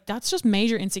you. It's like, that's just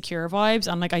major insecure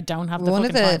vibes, and like, I don't have the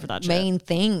fucking time for that shit. One of the main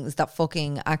things that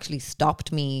fucking actually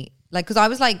stopped me. Like, because I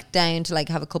was like down to like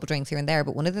have a couple drinks here and there,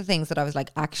 but one of the things that I was like,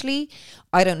 actually,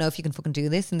 I don't know if you can fucking do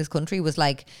this in this country, was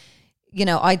like, you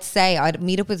know, I'd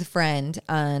meet up with a friend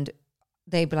and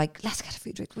they'd be like, let's get a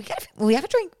food drink. We have a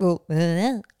drink. Well,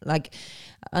 like,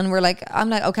 and we're like, I'm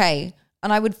like, okay.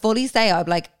 And I would fully say, I'd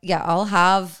be like, yeah, I'll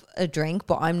have a drink,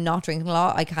 but I'm not drinking a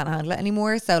lot. I can't handle it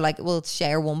anymore. So like, we'll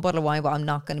share one bottle of wine, but I'm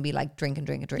not going to be like drinking.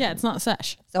 Yeah, it's not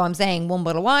sesh. So I'm saying one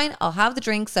bottle of wine, I'll have the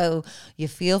drink, so you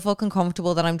feel fucking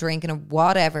comfortable that I'm drinking or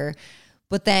whatever.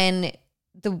 But then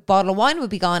the bottle of wine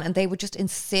would be gone, and they would just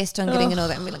insist on getting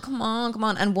another, and be like, come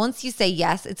on. And once you say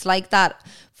yes, it's like that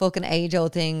fucking age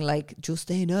old thing, like, just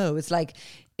say no. It's like,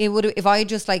 it would, if I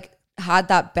just like had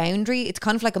that boundary, it's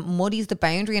kind of like it muddies the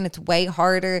boundary, and it's way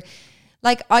harder.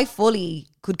 Like, I fully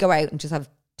could go out and just have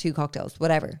 2 cocktails,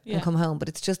 whatever, and come home, but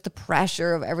it's just the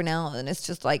pressure of every now and then. It's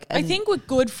just like, I think with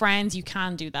good friends you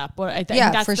can do that, but I think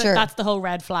that's for sure. That's the whole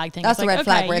red flag thing. That's the red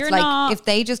flag, where it's like, if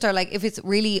they just are like, if it's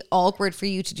really awkward for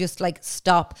you to just like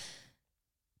stop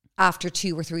after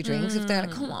 2 or 3 drinks, if they're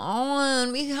like, come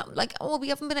on, we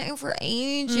haven't been out for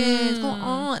ages, come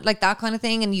on, like that kind of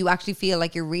thing, and you actually feel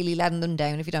like you're really letting them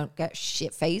down if you don't get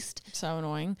shit faced. So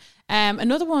annoying.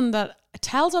 Another one that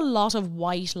tells a lot of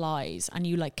white lies, and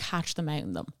you like catch them out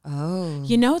in them. Oh,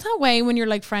 you know that way when you're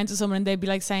like friends with someone and they'd be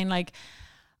like saying like,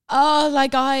 oh,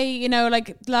 like I, you know,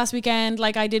 like last weekend,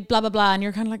 like I did blah, blah, blah. And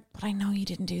you're kind of like, but I know you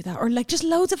didn't do that. Or like just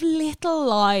loads of little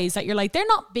lies that you're like, they're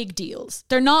not big deals.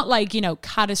 They're not like, you know,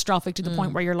 catastrophic to the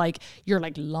point where you're like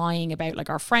lying about like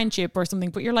our friendship or something.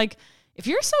 But you're like, if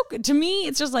you're so good, to me,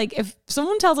 it's just like if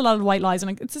someone tells a lot of white lies,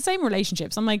 and like, it's the same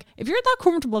relationships. I'm like, if you're that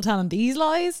comfortable telling these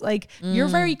lies, like you're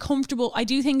very comfortable. I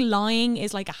do think lying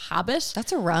is like a habit.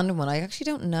 That's a random one. I actually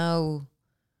don't know.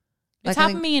 It's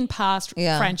happened to me in past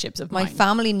friendships of mine. My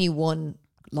family knew one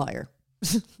liar.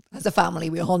 As a family,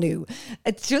 we all knew.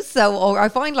 It's just so, I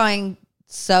find lying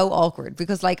so awkward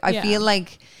because like, I feel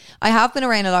like I have been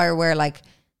around a liar where like,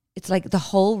 it's like the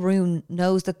whole room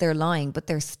knows that they're lying, but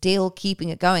they're still keeping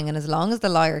it going. And as long as the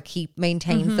liar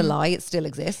maintains the lie, it still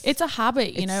exists. It's a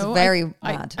habit, you know. Very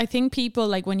mad. I think people,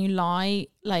 like, when you lie,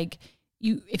 like,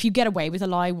 if you get away with a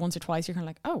lie once or twice, you're kind of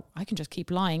like, oh, I can just keep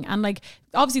lying. And like,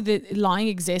 obviously the lying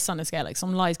exists on a scale. Like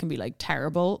some lies can be like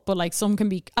terrible, but like some can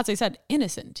be, as I said,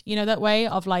 innocent, you know, that way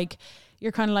of like,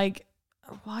 you're kind of like,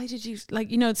 why did you,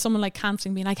 like, you know, someone like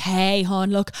cancelling, being like, hey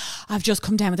hon, look, I've just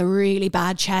come down with a really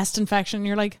bad chest infection. And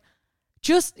you're like,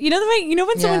 just, you know the way, you know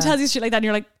when someone tells you shit like that and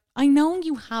you're like, I know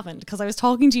you haven't, because I was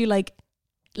talking to you like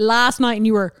last night and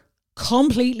you were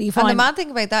completely fine. And the mad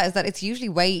thing about that is that it's usually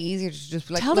way easier to just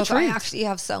be like, tell look, the truth. I actually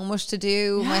have so much to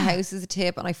do. My house is a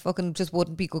tip and I fucking just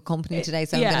wouldn't be good company today.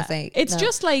 So I'm going to say it's no.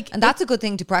 just like, and that's a good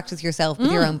thing to practice yourself with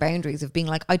your own boundaries of being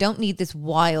like, I don't need this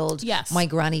wild, my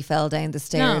granny fell down the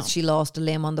stairs. She lost a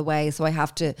limb on the way. So I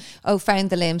have to, found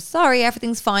the limb. Sorry,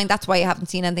 everything's fine. That's why you haven't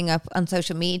seen anything up on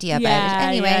social media about it.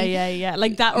 Anyway. Yeah.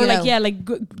 Like that, or like,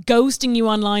 ghosting you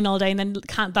online all day. And then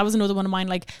that was another one of mine,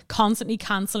 like constantly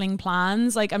cancelling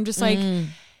plans. Like, I'm just like,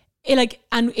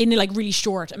 and in a like really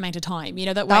short amount of time, you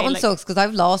know, that one sucks because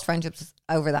I've lost friendships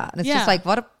over that, and it's just like,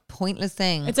 what a pointless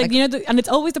thing. It's like you know, and it's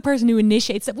always the person who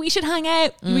initiates that we should hang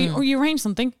out, or you arrange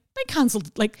something. They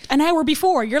cancelled like an hour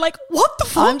before. You're like, what the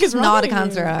fuck? I'm just is wrong not a with you?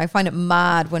 cancer. I find it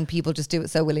mad when people just do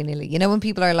it so willy nilly. You know, when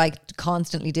people are like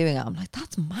constantly doing it, I'm like,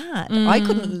 that's mad. I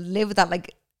couldn't live with that.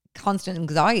 Like, constant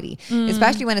anxiety,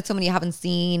 especially when it's someone you haven't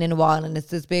seen in a while and it's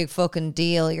this big fucking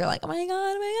deal. You're like, oh my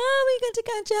god, we got to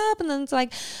catch up, and then it's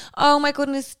like, oh my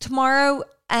goodness, tomorrow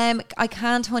I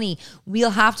can't, honey, we'll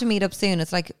have to meet up soon.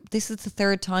 It's like, this is the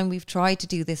third time we've tried to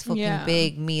do this fucking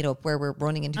big meetup where we're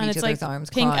running into each other's arms,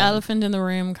 pink crying. Elephant in the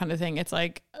room kind of thing. It's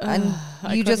like, and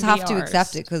you just have to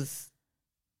accept it because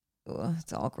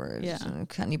it's awkward.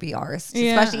 Can you be arsed?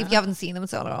 Especially if you haven't seen them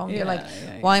so long. You're like,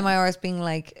 why am I arsed being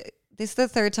like, this is the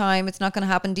third time, it's not going to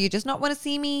happen. Do you just not want to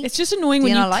see me? It's just annoying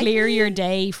when you clear your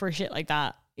day for shit like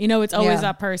that. You know, it's always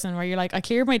that person where you're like, I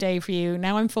cleared my day for you.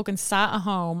 Now I'm fucking sat at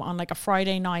home on like a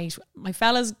Friday night. My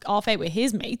fella's off out with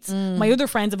his mates. My other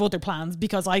friends have other plans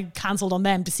because I cancelled on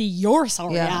them to see your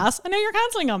sorry ass. And now you're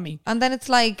cancelling on me. And then it's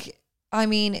like, I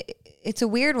mean, it's a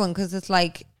weird one because it's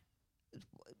like,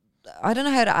 I don't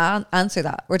know how to answer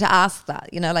that or to ask that,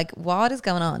 you know, like, what is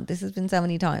going on? This has been so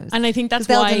many times. And I think that's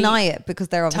why they'll why deny it because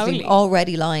they're obviously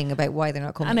already lying about why they're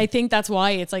not coming. And I think that's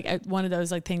why it's like one of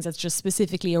those like things that's just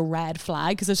specifically a red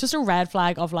flag, because it's just a red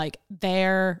flag of like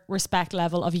their respect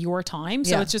level of your time.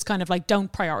 So it's just kind of like,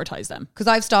 don't prioritize them. Because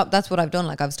I've stopped, that's what I've done.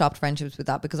 Like, I've stopped friendships with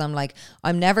that because I'm like,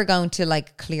 I'm never going to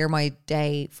like clear my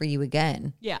day for you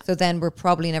again. Yeah. So then we're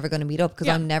probably never going to meet up because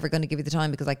I'm never going to give you the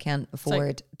time because I can't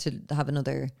afford to have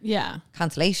another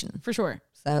cancellation. For sure.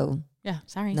 So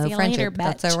sorry. No see you friendship. later,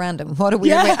 That's so random. What a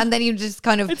weird way. And then you just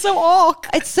kind of, it's so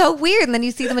awkward. It's so weird. And then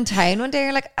you see them in town one day and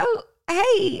you're like, oh,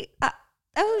 hey,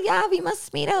 oh yeah, we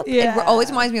must meet up. It always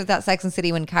reminds me of that Sex and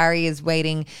City when Carrie is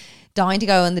dying to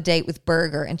go on the date with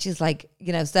Berger, and she's like,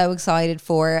 you know, so excited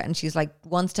for it, and she's like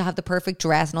wants to have the perfect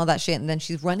dress and all that shit, and then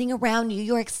she's running around New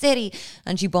York City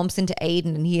and she bumps into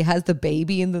Aiden and he has the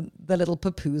baby in the little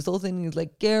papoozle thing, and he's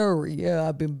like, Gary,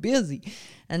 I've been busy.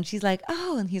 And she's like,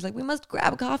 oh, and he's like, we must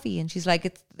grab a coffee. And she's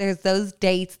like, there's those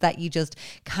dates that you just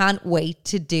can't wait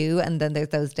to do, and then there's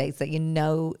those dates that you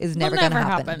know is never going to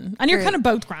happen. And you're kind of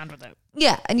both grand with it.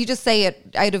 Yeah, and you just say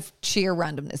it out of sheer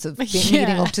randomness of meeting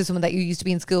up to someone that you used to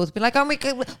be in school with. Be like, oh,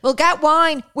 we'll get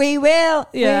wine. We will.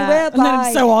 Yeah. We will. And then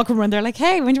it's so awkward when they're like,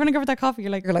 hey, when do you want to go for that coffee?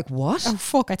 You're like, what? Oh,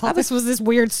 fuck. I thought this was this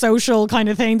weird social kind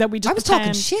of thing that we just I was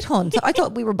talking shit, hon. I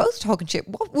thought we were both talking shit.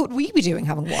 What would we be doing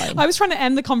having wine? I was trying to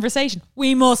end the conversation.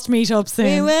 We must meet up soon.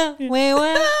 We will. We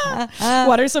will.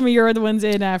 What are some of your other ones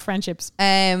in friendships?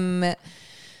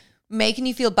 Making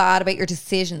you feel bad about your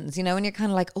decisions, you know, and you're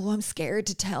kind of like, oh, I'm scared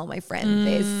to tell my friend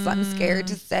this. I'm scared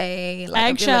to say. Like,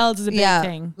 eggshells is a big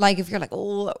thing. Like if you're like,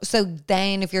 oh, so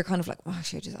then if you're kind of like, oh,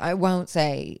 I won't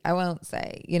say,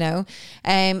 you know,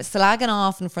 slagging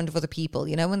off in front of other people,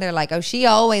 you know, when they're like, oh, she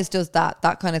always does that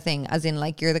kind of thing, as in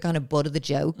like you're the kind of butt of the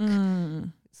joke.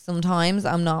 Sometimes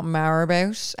I'm not mad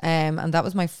about, and that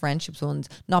was my friendships ones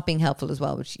not being helpful as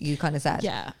well, which you kind of said.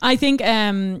 Yeah, I think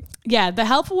the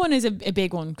helpful one is a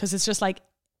big one, because it's just like,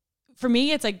 for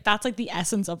me, it's like that's like the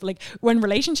essence of like when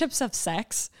relationships have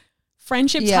sex.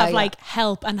 friendships Yeah, have yeah. like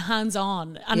help and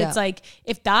hands-on. And Yeah. it's like,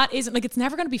 if that isn't like, it's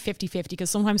never going to be 50-50 because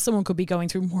sometimes someone could be going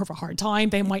through more of a hard time.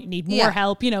 They might need more Yeah.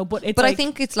 help, you know, but it's But like, I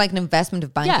think it's like an investment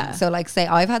of banking. Yeah. So like say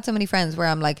I've had so many friends where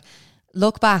I'm like,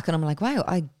 look back and I'm like, wow,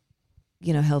 I,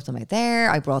 you know, helped them out there.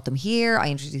 I brought them here. I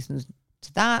introduced them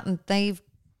to that. And they've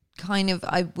kind of,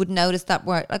 I would notice that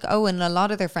where like, oh, in a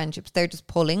lot of their friendships, they're just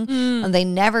pulling and they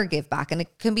never give back. And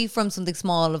it can be from something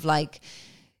small of like,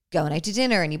 going out to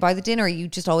dinner and you buy the dinner, you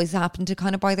just always happen to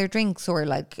kind of buy their drinks or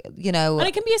like, you know. and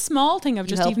it can be a small thing of You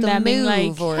just help even them them being like,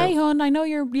 move or- hey hon, I know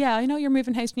you're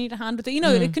moving house, you need a hand with it. You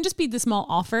know, it can just be the small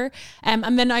offer.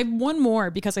 And then I have one more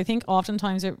because I think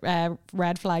oftentimes at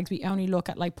red flags, we only look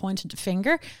at like pointing the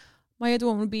finger. My other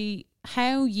one would be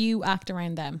how you act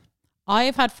around them. I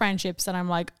have had friendships that I'm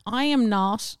like, I am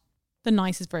not the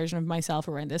nicest version of myself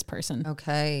around this person.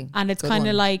 Okay. And it's Good kind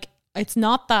of one. like, it's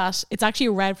not that, it's actually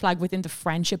a red flag within the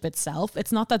friendship itself.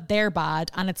 It's not that they're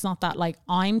bad and it's not that like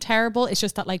I'm terrible. It's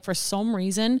just that like for some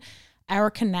reason,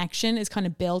 our connection is kind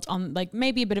of built on like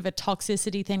maybe a bit of a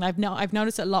toxicity thing. I've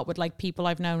noticed it a lot with like people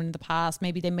I've known in the past.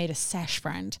 Maybe they made a sesh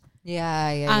friend. Yeah.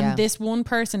 And this one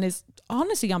person is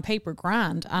honestly on paper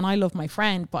grand and I love my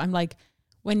friend, but I'm like,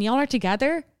 when y'all are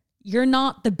together, you're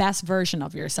not the best version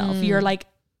of yourself. You're like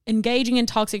engaging in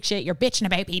toxic shit. You're bitching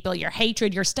about people, your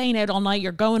hatred, you're staying out all night,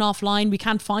 you're going offline. We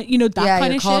can't find, you know, that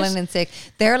kind you're of calling shit. in sick.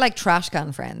 They're like trash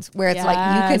can friends where it's like you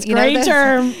Yes, can, you know, great those,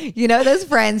 term. you know, those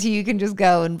friends who you can just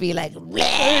go and be like, "Bleh,"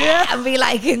 and be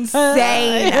like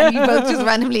insane. And you both just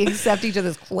randomly accept each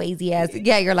other's crazy ass.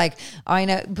 Yeah. You're like, I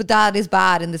know, but that is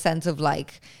bad in the sense of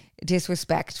like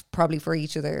disrespect probably for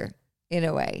each other in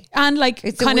a way. And like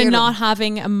It's a kind of weird not one.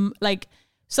 having like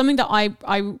something that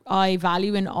I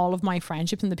value in all of my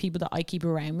friendships and the people that I keep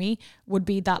around me would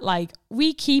be that like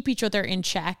we keep each other in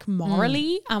check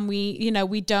morally and we, you know,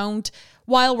 we don't,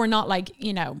 while we're not like,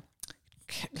 you know,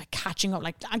 like catching up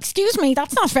like, excuse me,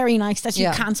 that's not very nice that you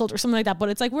Yeah. cancelled or something like that. But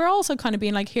it's like we're also kind of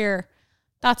being like, here,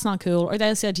 that's not cool. Or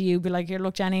they'll say to you, be like, here,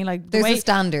 look, Jenny, like There's a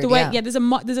standard, yeah.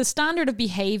 there's a standard of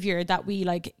behavior that we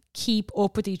like keep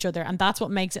up with each other, and that's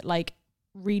what makes it like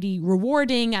really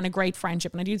rewarding and a great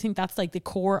friendship. And I do think that's like the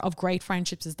core of great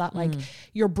friendships is that like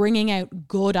you're bringing out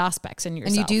good aspects in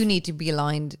yourself. And you do need to be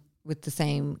aligned with the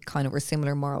same kind of or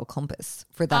similar moral compass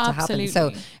for that to happen. So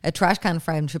Absolutely. a trash can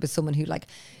friendship is someone who like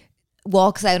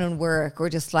walks out on work or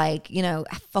just like, you know,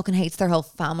 fucking hates their whole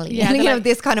family. Yeah, And, you they're know, like-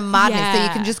 this kind of madness. So you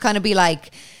Yeah. can just kind of be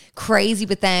like crazy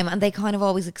with them and they kind of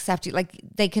always accept you. Like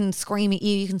they can scream at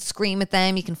you, you can scream at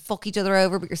them, you can fuck each other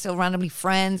over, but you're still randomly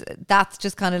friends. That's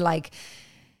just kind of like,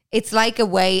 it's like a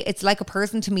way, it's like a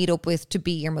person to meet up with to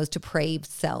be your most depraved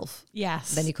self.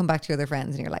 Yes. Then you come back to your other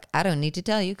friends and you're like, I don't need to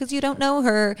tell you because you don't know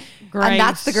her. Great. And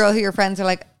that's the girl who your friends are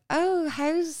like, oh,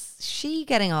 how's she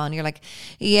getting on? You're like,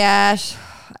 yeah,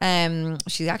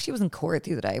 she actually was in court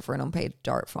the other day for an unpaid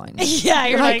dart fine. Yeah,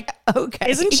 you're like, okay.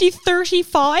 isn't she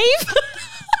 35?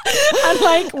 And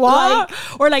like what?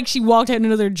 Or like she walked out in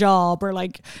another job, or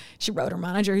like she wrote her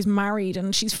manager who's married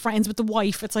and she's friends with the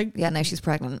wife. It's like, Yeah, now she's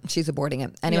pregnant. She's aborting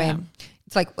it. Anyway, Yeah.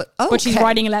 it's like, oh, but she's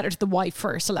writing a letter to the wife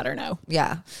first to let her know.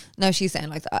 Yeah. No, she's saying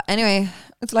like that. Anyway,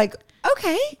 it's like,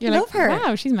 okay, You're love like, her.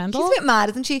 wow, she's mental. She's a bit mad,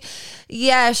 isn't she?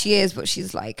 Yeah, she is, but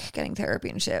she's like getting therapy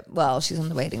and shit. Well, she's on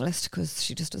the waiting list because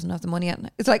she just doesn't have the money yet.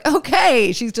 It's like,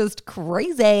 okay, she's just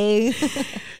crazy.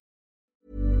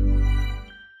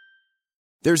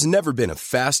 There's never been a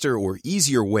faster or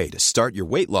easier way to start your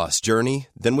weight loss journey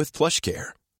than with PlushCare.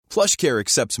 PlushCare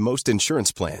accepts most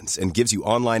insurance plans and gives you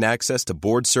online access to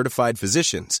board-certified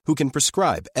physicians who can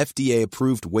prescribe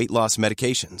FDA-approved weight loss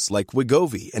medications like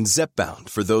Wegovy and Zepbound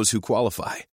for those who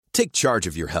qualify. Take charge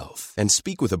of your health and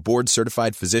speak with a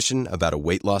board-certified physician about a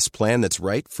weight loss plan that's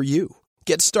right for you.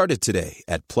 Get started today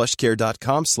at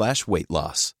plushcare.com/weight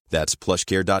loss. That's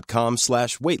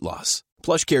plushcare.com/weight loss.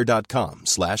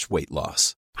 plushcare.com/weight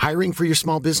loss. Hiring for your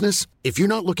small business? If you're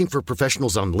not looking for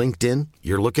professionals on LinkedIn,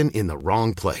 you're looking in the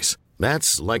wrong place.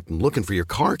 That's like looking for your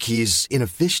car keys in a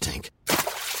fish tank.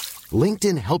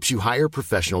 LinkedIn helps you hire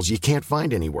professionals you can't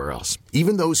find anywhere else,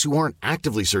 even those who aren't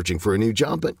actively searching for a new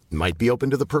job but might be open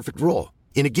to the perfect role.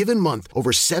 In a given month,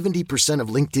 over 70% of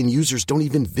LinkedIn users don't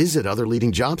even visit other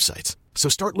leading job sites. So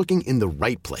start looking in the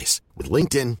right place. With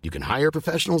LinkedIn, you can hire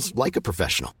professionals like a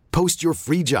professional. Post your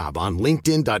free job on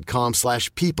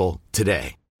linkedin.com/people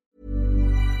today.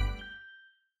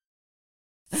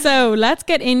 So let's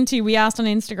get into, we asked on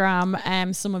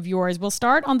Instagram some of yours. We'll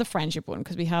start on the friendship one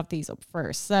because we have these up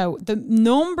first. So the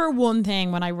number one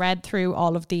thing when I read through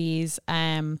all of these,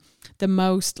 the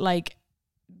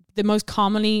most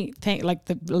commonly thing, a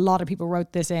lot of people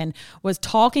wrote this in, was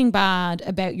talking bad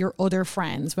about your other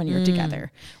friends when you're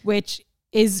together, which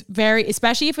is very,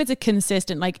 especially if it's a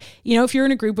consistent, like, you know, if you're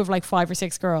in a group of like 5 or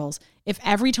 6 girls, if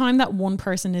every time that one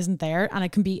person isn't there, and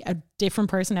it can be a different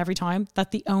person every time,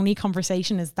 that the only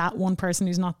conversation is that one person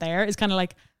who's not there, is kind of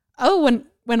like, oh,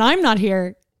 when I'm not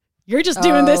here, you're just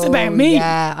doing this about me.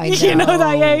 Yeah, I know. You know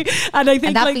that, yeah. And I think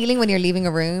And that like, feeling when you're leaving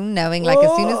a room, knowing like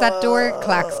as soon as that door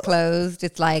clacks closed,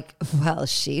 it's like, well,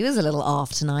 she was a little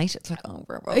off tonight. It's like, oh,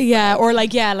 we're both yeah, or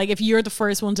like, yeah, like if you're the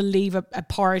first one to leave a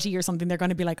party or something, they're going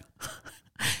to be like,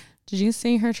 did you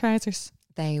see her trousers?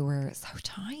 They were so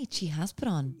tight. She has put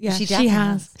on. Yeah, she she definitely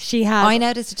has. She has. I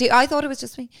noticed it too. I thought it was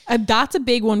just me. That's a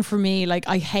big one for me. Like,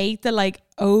 I hate the like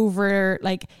over,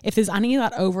 like if there's any of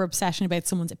that over obsession about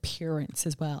someone's appearance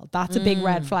as well. That's a big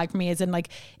red flag for me. As in, like,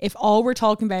 if all we're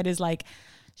talking about is like,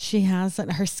 she has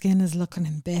and her skin is looking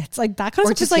in bits, like that kind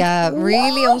of Or stuff just, is like, yeah,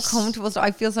 really what? uncomfortable. So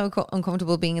I feel so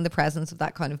uncomfortable being in the presence of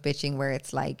that kind of bitching where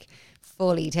it's like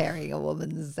fully tearing a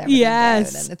woman's everything down.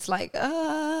 And it's like, this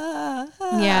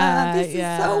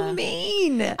is so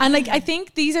mean. And like, I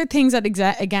think these are things that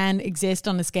exist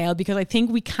on a scale, because I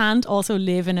think we can't also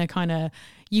live in a kind of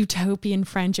utopian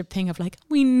friendship thing of like,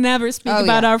 we never speak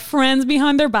about our friends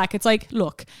behind their back. It's like,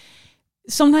 look,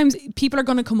 sometimes people are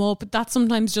going to come up, but that's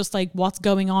sometimes just like what's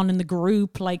going on in the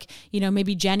group. Like, you know,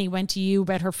 maybe Jenny went to you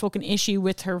about her fucking issue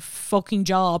with her fucking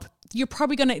job. You're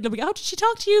probably going to be, oh, did she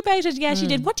talk to you about it? Yeah, she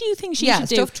did. What do you think she should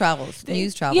do? Stuff travels,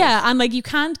 news travels. Yeah, and like you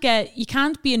can't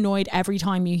be annoyed every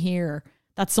time you hear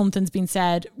that something's been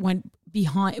said when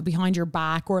behind your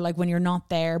back, or like when you're not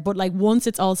there. But like once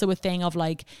it's also a thing of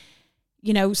like,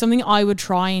 you know, something I would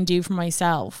try and do for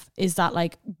myself is that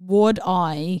like, would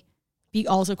I be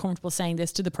also comfortable saying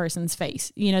this to the person's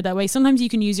face? You know, that way sometimes you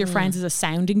can use your friends as a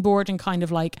sounding board and kind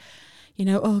of like, you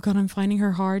know, oh God, I'm finding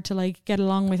her hard to like get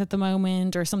along with at the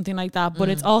moment or something like that. But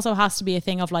it also has to be a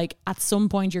thing of like, at some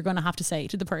point you're going to have to say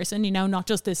to the person, you know, not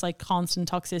just this like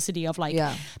constant toxicity of like,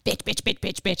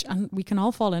 bitch. And we can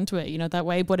all fall into it, you know, that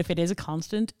way. But if it is a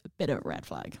constant, a bit of a red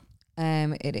flag.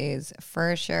 It is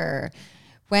for sure.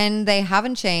 When they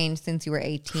haven't changed since you were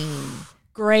 18.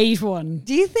 Great one.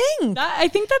 Do you think? I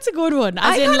think that's a good one.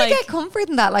 I kind of get comfort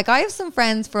in that. Like, I have some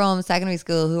friends from secondary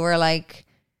school who are like,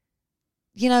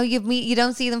 you know, you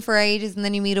don't see them for ages, and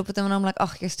then you meet up with them, and I'm like,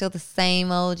 oh, you're still the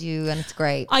same old you, and it's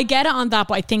great. I get it on that,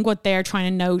 but I think what they're trying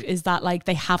to note is that like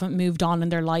they haven't moved on in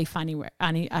their life at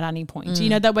any point. You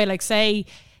know, that way, like say,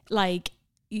 like,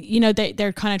 you know,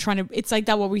 they're kind of trying to. It's like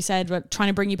that what we said, but trying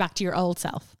to bring you back to your old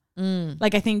self.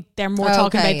 Like, I think they're more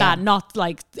talking about that, not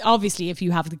like, obviously if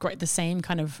you have the same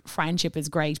kind of friendship is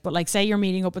great, but like say you're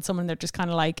meeting up with someone, they're just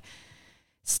kind of like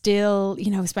still,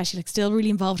 you know, especially like still really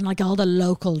involved in like all the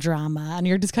local drama, and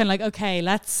you're just kind of like, okay,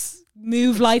 let's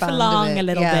move life along a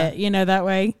little bit, you know, that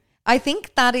way. I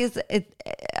think that is it.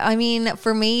 I mean,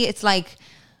 for me, it's like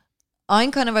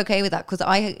I'm kind of okay with that, because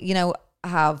I, you know,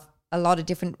 have a lot of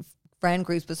different friend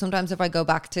groups, but sometimes if I go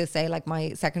back to say like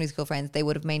my secondary school friends, they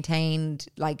would have maintained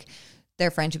like their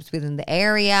friendships within the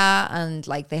area, and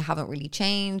like they haven't really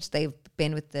changed. They've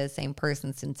been with the same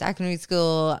person since secondary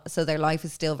school, so their life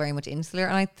is still very much insular.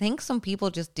 And I think some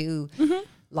people just do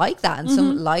like that, and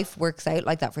some life works out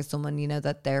like that for someone, you know,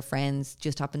 that their friends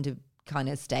just happen to kind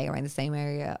of stay around the same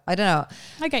area. I don't know.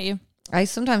 I get you. I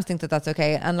sometimes think that that's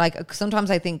okay, and like sometimes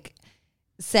I think,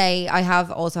 say I have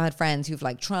also had friends who've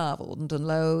like traveled and done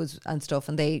loads and stuff,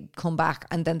 and they come back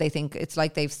and then they think it's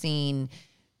like they've seen,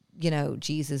 you know,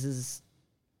 Jesus is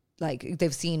like,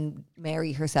 they've seen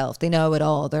Mary herself. They know it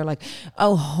all. They're like,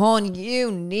 oh, hon,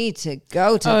 you need to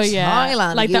go to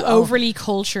Thailand. Like the overly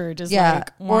cultured is like,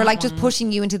 or like just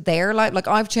pushing you into their life. Like,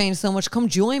 I've changed so much. Come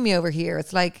join me over here.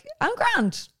 It's like, I'm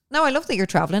grand. No, I love that you're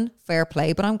traveling. Fair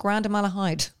play, but I'm grand in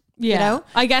Malahide. Yeah. You know?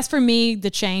 I guess for me,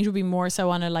 the change would be more so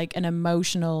on a like an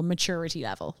emotional maturity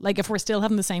level. Like if we're still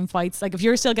having the same fights, like if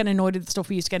you're still getting annoyed at the stuff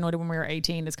we used to get annoyed at when we were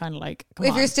 18, it's kind of like, come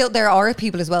on. You're still, there are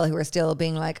people as well who are still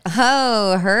being like,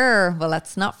 oh, her. Well,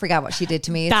 let's not forget what she did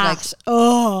to me. It's like,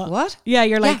 what? Yeah,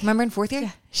 you're like, remember in fourth year?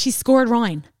 Yeah, she scored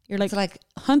Ryan. You're like, it's like,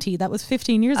 Hunty, that was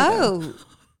 15 years ago. Oh,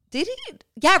 did he?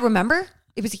 Yeah, remember?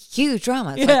 It was a huge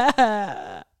drama. It's like,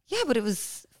 yeah, but it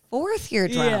was fourth year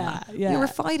drama. Yeah. We were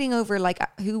fighting over like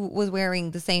who was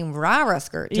wearing the same Rara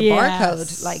skirt to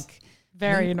Barcode. Like,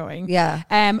 very annoying. Yeah.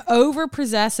 Over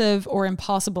possessive or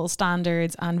impossible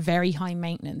standards and very high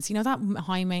maintenance. You know, that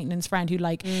high maintenance friend who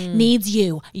like needs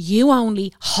you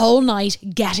only, whole night,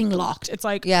 getting locked. It's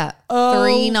like,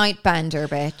 3-night bender,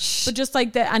 bitch. But just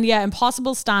like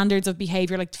impossible standards of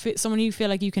behavior, like someone you feel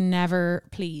like you can never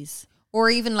please. Or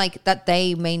even like that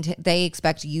they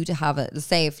expect you to have it.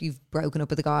 Say if you've broken up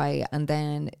with a guy and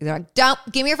then they're like, don't,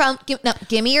 give me your phone.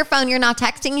 Give me your phone. You're not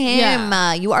texting him.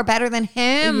 Yeah. You are better than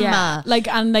him. Yeah. Like,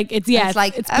 and like, it's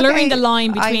like, it's blurring okay, the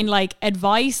line between like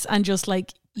advice and just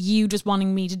like you just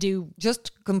wanting me to do.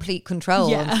 Just complete control.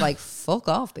 Yeah. And it's like, fuck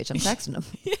off, bitch. I'm texting him.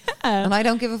 And I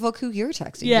don't give a fuck who you're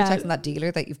texting. Yeah. You're texting that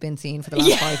dealer that you've been seeing for the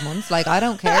last 5 months. Like, I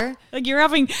don't care. Like you're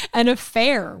having an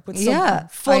affair with someone. Yeah,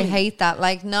 fully. I hate that.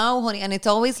 Like, no, honey. And it's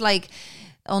always like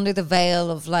under the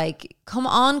veil of like, come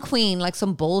on, queen, like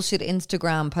some bullshit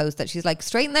Instagram post that she's like,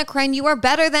 straighten that crown, you are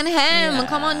better than him. And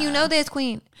come on, you know this,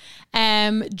 queen.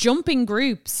 Jumping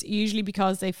groups, usually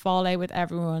because they fall out with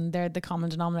everyone, they're the common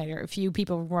denominator. A few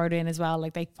people wrote in as well,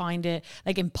 like they find it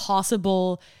like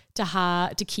impossible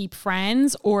to keep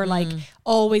friends, or like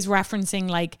always referencing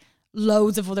like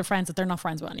loads of other friends that they're not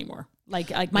friends with anymore.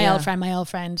 Like my old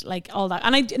friend, like all that.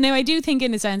 And I do think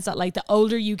in a sense that like the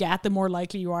older you get, the more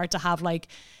likely you are to have like,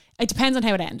 it depends on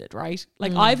how it ended, right?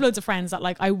 Like I've loads of friends that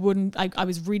like I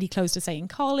was really close to say in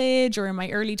college or in my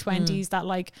early 20s that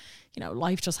like, you know,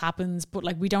 life just happens, but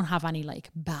like we don't have any like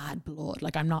bad blood.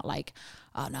 Like I'm not like,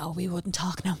 oh no, we wouldn't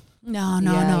talk now. No.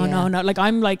 Like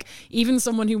I'm like, even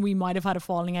someone who we might have had a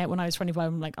falling out when I was 25,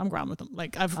 I'm like, I'm grand with them.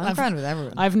 Like I'm grand with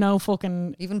everyone. I've no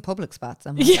fucking Even public spats.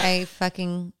 I'm like,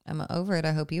 I'm over it.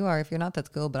 I hope you are. If you're not, that's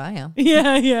cool, but I am.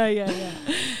 Yeah.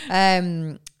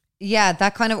 Yeah,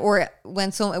 that kind of, or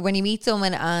when you meet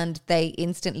someone and they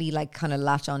instantly like kind of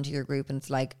latch onto your group and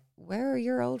it's like, where are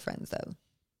your old friends though?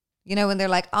 You know, when they're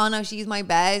like, oh no, she's my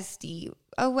bestie.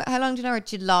 Oh, how long do you know her?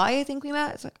 July, I think we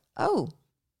met. It's like, oh,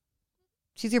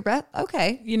 she's your breath.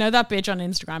 Okay. You know that bitch on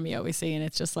Instagram you always see, and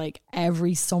it's just like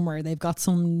every summer they've got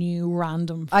some new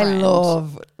random I friend.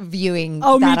 love viewing me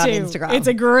that on too. Instagram. It's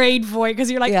a great voice because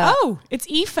you're like, Yeah. oh, it's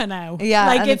Aoife now. Yeah,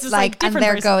 like and it's just like and different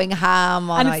they're person. going ham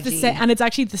on and it's IG. and it's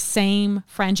actually the same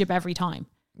friendship every time.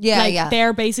 Yeah, like yeah.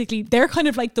 They're kind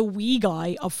of like the wee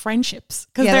guy of friendships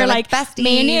because Yeah, they're they're like like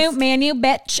besties. man you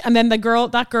bitch, and then that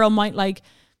girl might like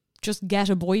just get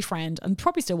a boyfriend and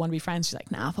probably still want to be friends. She's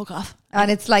like, nah, fuck off.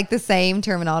 And it's like the same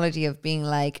terminology of being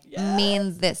like,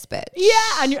 means this bitch.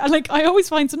 Yeah, and you're like, I always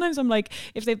find sometimes I'm like,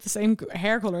 if they have the same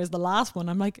hair color as the last one,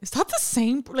 I'm like, is that the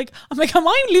same? Like, I'm like, am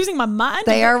I losing my mind?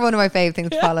 They are one of my favorite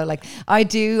things to follow. Like I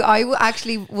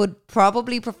actually would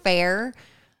probably prefer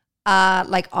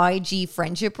like IG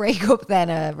friendship breakup than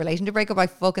a relationship breakup. I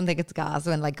fucking think it's gas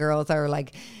when like girls are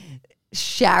like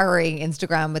showering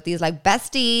Instagram with these like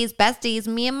besties,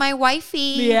 me and my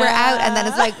wifey, we're out, and then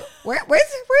it's like, where's her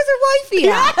wifey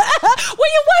at?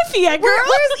 Where your wifey at, girl?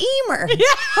 Where's Emer?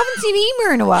 Haven't seen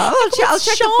Emer in a while. I'll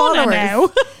check the Shauna followers now.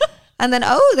 And then,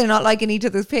 they're not liking each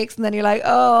other's pics. And then you're like,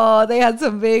 they had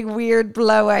some big weird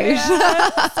blowout.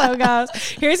 Yeah, so guys,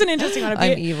 here's an interesting one.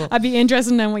 I'm evil. I'd be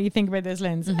interested in knowing what you think about this,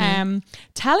 Linz.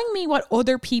 Telling me what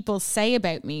other people say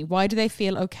about me. Why do they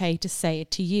feel okay to say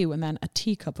it to you? And then a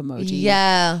teacup emoji.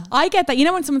 Yeah. I get that. You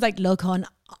know when someone's like, look, hon,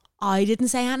 I didn't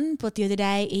say anything, but the other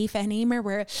day, Aoife and Emer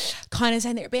were kind of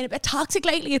saying they were being a bit toxic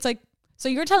lately. It's like, so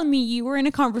you're telling me you were in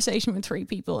a conversation with 3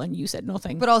 people and you said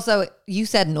nothing. But also, you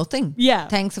said nothing. Yeah.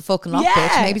 Thanks a fucking lot, Yeah.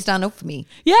 bitch. Maybe stand up for me.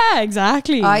 Yeah,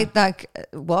 exactly.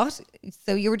 What?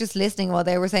 So you were just listening while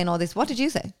they were saying all this. What did you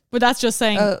say? But that's just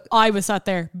saying I was sat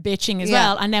there bitching as Yeah.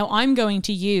 well. And now I'm going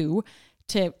to you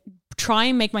to try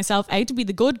and make myself out to be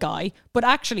the good guy. But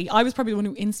actually, I was probably the one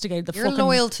who instigated the You're fucking...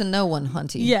 loyal to no one,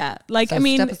 Hunty. Yeah. Like, So I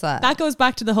mean, step aside. that goes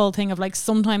back to the whole thing of like,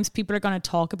 sometimes people are going to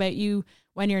talk about you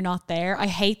when you're not there. I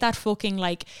hate that fucking,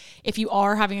 like, if you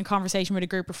are having a conversation with a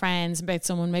group of friends about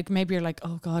someone, maybe you're like,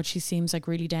 oh God, she seems like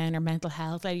really down, or mental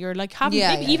health. Like, you're like having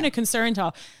even a concern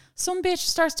talk. Some bitch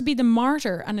starts to be the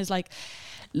martyr and is like,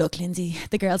 look, Lindsay,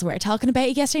 the girls were talking about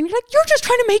you yesterday. And you're like, you're just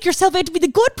trying to make yourself out to be the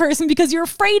good person because you're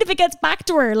afraid if it gets back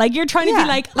to her. Like, you're trying to be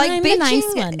like I'm the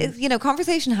nice one. Is,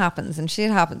 conversation happens and shit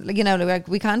happens. Like, like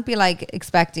we can't be like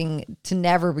expecting to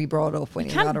never be brought up when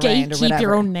you're can't not around or gatekeep whatever.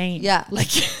 your own name. Yeah. Like,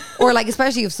 or like,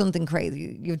 especially if something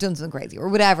crazy, you've done something crazy or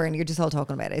whatever, and you're just all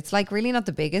talking about it. It's like really not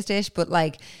the biggest ish, but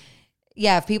like,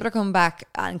 yeah, if people are coming back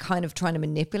and kind of trying to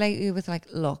manipulate you with like,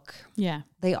 look, yeah.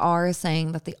 they are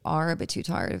saying that they are a bit too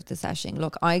tired of the session.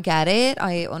 Look, I get it.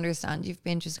 I understand you've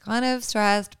been just kind of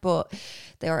stressed, but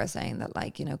they are saying that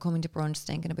like, coming to brunch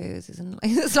stinking of booze isn't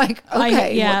it's like,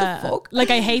 okay, what the fuck? Like,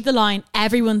 I hate the line,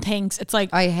 everyone thinks. It's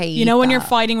like, I hate when that. you're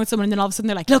fighting with someone and then all of a sudden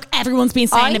they're like, look, everyone's been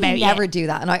saying about you. I never do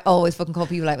that. And I always fucking call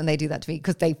people out when they do that to me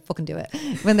because they fucking do it.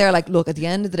 When they're like, look, at the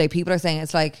end of the day, people are saying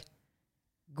it's like,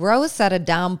 grow a set of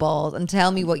damn balls and tell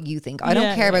me what you think. I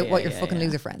don't care about what your fucking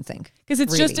loser friends think. Because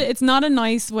it's really. just, it's not a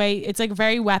nice way. It's like a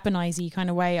very weaponized kind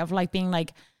of way of like being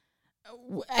like,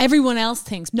 everyone else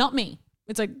thinks, not me.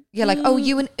 It's like, You're like, oh,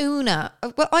 you and Una.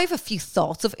 Well, I have a few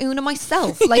thoughts of Una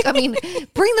myself. Like, I mean,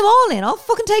 bring them all in. I'll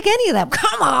fucking take any of them.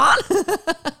 Come on.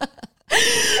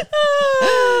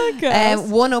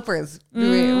 One-uppers. What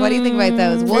do you think about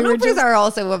those? One-uppers are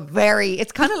also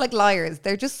it's kind of like liars.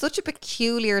 They're just such a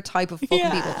peculiar type of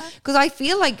fucking people. Because I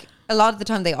feel like a lot of the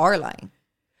time they are lying.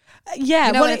 Yeah.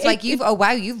 You know, it's like,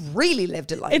 you've really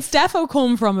lived a life. It's defo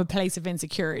come from a place of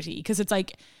insecurity, because it's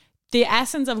like, the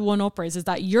essence of one-uppers is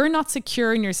that you're not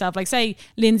secure in yourself. Like, say,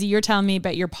 Lindsay, you're telling me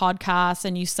about your podcast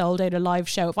and you sold out a live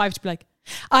show. If I have to be like,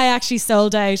 I actually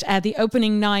sold out the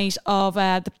opening night of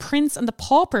The Prince and the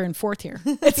Pauper in Fourth Year.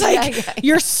 It's like,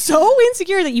 you're so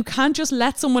insecure that you can't just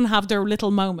let someone have their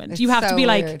little moment. You have to be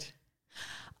like,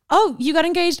 oh, you got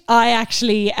engaged? I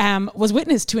actually was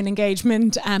witness to an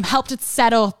engagement, helped it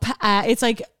set up. It's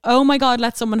like, oh my God,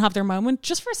 let someone have their moment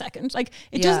just for a second. Like,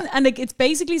 it doesn't, and like, it's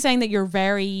basically saying that you're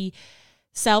very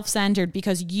self-centered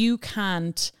because you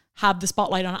can't have the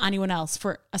spotlight on anyone else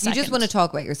for a second. You just want to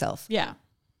talk about yourself. Yeah.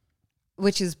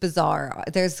 Which is bizarre.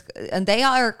 And they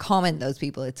are common, those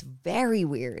people. It's very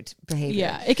weird behavior.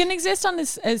 Yeah, it can exist on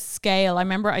this scale. I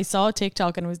remember I saw a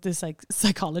TikTok and it was this like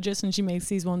psychologist, and she makes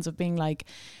these ones of being like,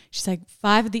 she's like,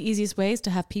 5 of the easiest ways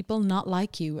to have people not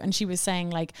like you. And she was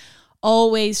saying like,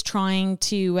 always trying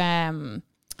to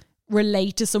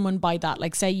relate to someone by that.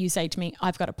 Like, say you say to me,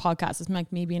 I've got a podcast. It's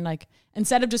like me being like,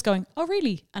 instead of just going, oh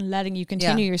really? And letting you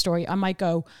continue your story, I might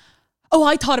go, oh,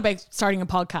 I thought about starting a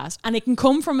podcast. And it can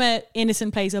come from an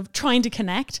innocent place of trying to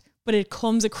connect, but it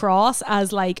comes across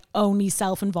as like only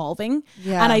self-involving.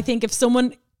 Yeah. And I think if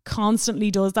someone constantly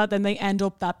does that, then they end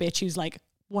up that bitch who's like,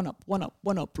 one up.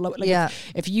 Like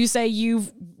if you say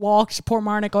you've walked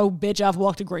Portmarnock, oh bitch, I've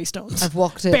walked to Greystones. I've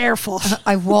walked it barefoot.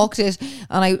 I've walked it,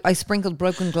 and I sprinkled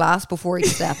broken glass before each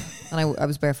step, and I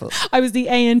was barefoot. I was the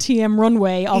ANTM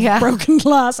runway of broken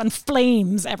glass and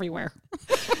flames everywhere.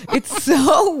 It's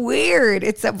so weird.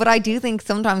 But I do think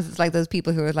sometimes it's like those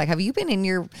people who are like, have you been in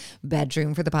your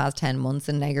bedroom for the past 10 months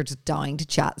and now you're just dying to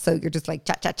chat? So you're just like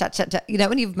chat. You know,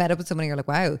 when you've met up with someone, you're like,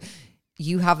 wow,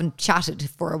 you haven't chatted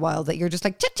for a while, that you're just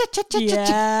like chat,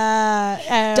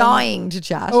 dying to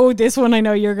chat. Oh, this one I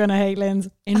know you're going to hate, Linz.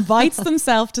 Invites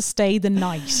themselves to stay the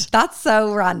night. That's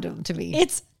so random to me.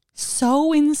 It's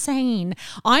so insane.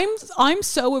 I'm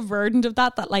so averted of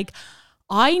that like,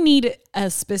 I need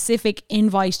a specific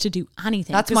invite to do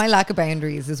anything. That's my lack of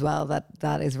boundaries as well.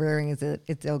 That is rearing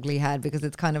its ugly head, because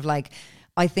it's kind of like,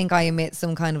 I think I emit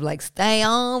some kind of like, stay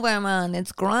over, man,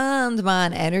 it's grand,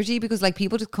 man energy, because like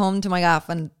people just come to my gaff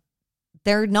and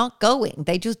they're not going.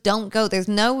 They just don't go. They're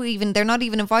not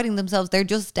even inviting themselves. They're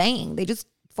just staying. They just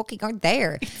fucking aren't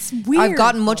there. It's weird. I've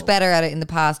gotten much better at it in the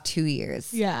past 2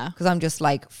 years. Yeah. Because I'm just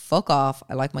like, fuck off.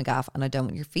 I like my gaff and I don't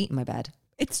want your feet in my bed.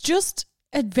 It's just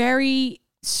a very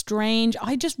strange,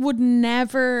 I just would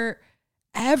never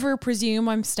ever presume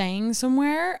I'm staying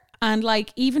somewhere. And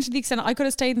like, even to the extent I could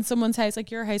have stayed in someone's house, like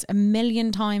your house,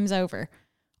 1,000,000 times over,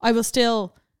 I will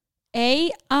still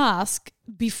ask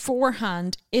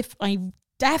beforehand if I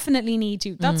definitely need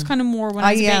to. That's kind of more when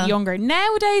I was a bit younger.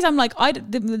 Nowadays I'm like,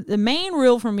 the main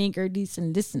rule for me, Gertie,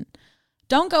 listen,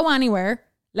 don't go anywhere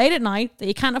late at night that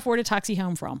you can't afford a taxi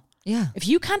home from. Yeah. If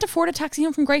you can't afford a taxi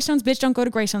home from Greystones, bitch, don't go to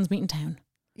Greystones Meeting Town.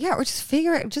 Yeah, or just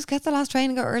figure it, just get the last train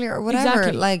and go earlier or whatever.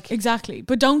 Exactly.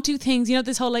 But don't do things, you know,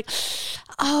 this whole like,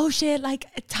 oh shit, like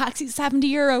a taxi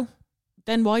 €70.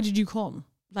 Then why did you come?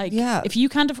 Like, if you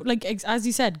can't, like, as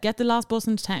you said, get the last bus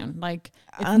into town. Like,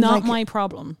 it's not my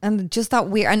problem. And just that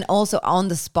weird, and also on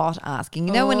the spot asking,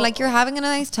 you know, when like you're having a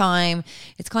nice time,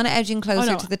 it's kind of edging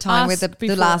closer to the time where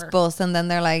the last bus, and then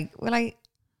they're like, will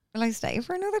I stay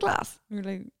for another glass?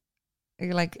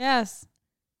 You're like, yes.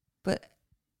 But,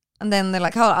 and then they're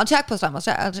like, oh, I'll check post time. I'll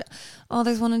check. Oh,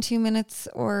 there's one in 2 minutes,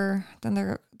 or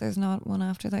then there's not one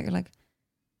after that. You're like,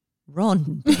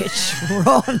 run, bitch,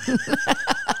 run.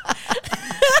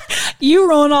 You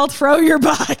run, I'll throw your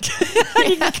bag.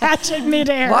 You can catch it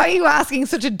midair. Why are you asking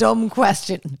such a dumb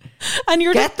question? And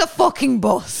you're get the fucking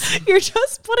bus. You're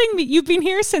just putting me. You've been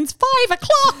here since 5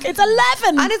 o'clock. It's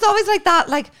 11, and it's always like that.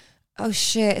 Like, oh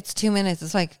shit, it's 2 minutes.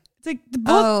 It's like the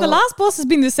bus. The last bus has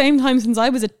been the same time since I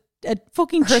was a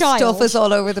fucking her child. Stuff is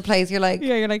all over the place. You're like,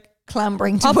 you're like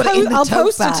clambering to put it in the I'll tote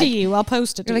post bag. it to you. I'll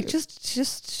post it. You're like,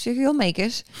 just sure you'll make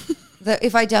it.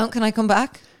 If I don't, can I come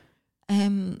back?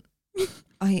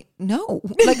 No,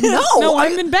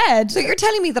 I'm in bed. So you're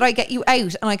telling me that I get you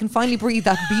out and I can finally breathe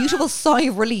that beautiful sigh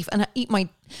of relief and eat my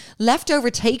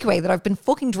leftover takeaway that I've been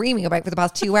fucking dreaming about for the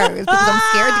past 2 hours because I'm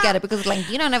scared to get it, because like,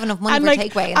 you don't have enough money for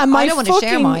takeaway, and I don't want to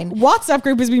share mine. WhatsApp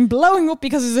group has been blowing up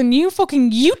because there's a new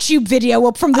fucking YouTube video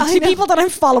up from the two people that I'm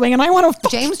following, and I want to.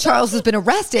 James Charles has been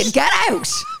arrested. Get out.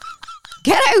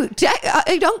 Get out.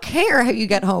 I don't care how you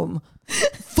get home.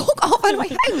 Fuck off out of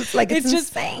my house. Like, it's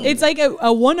just insane. It's like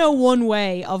a 101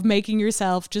 way of making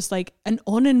yourself just like an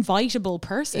uninvitable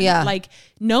person. Yeah. Like,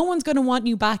 no one's going to want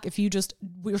you back if you just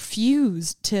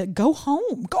refuse to go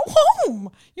home. Go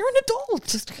home. You're an adult.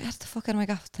 Just get the fuck out of my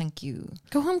gaff. Thank you.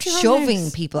 Go home to your own Shoving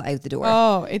house. people out the door.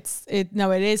 Oh, it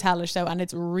is hellish though, and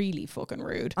it's really fucking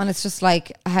rude. And it's just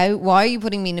like, why are you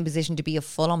putting me in a position to be a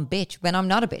full-on bitch when I'm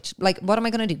not a bitch? Like, what am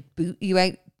I going to do? Boot you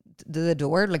out the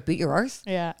door? Like, boot your arse?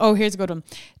 Yeah. Oh, here's a good one.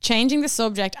 Changing the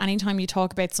subject anytime you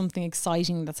talk about something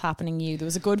exciting that's happening to you. There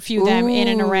was a good few of them in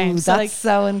and around. So, That's like,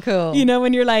 so uncool. you know,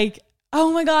 when you're like,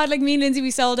 oh my God, like me and Lindsay,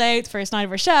 we sold out the first night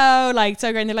of our show. Like,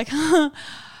 so great. And they're like,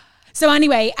 So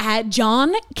anyway,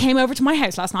 John came over to my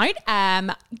house last night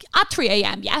at 3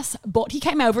 a.m. Yes. But he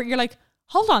came over. You're like,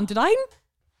 hold on, did I...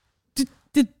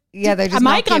 Yeah, they're just am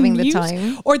I not giving the mute?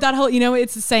 time. Or that whole, you know,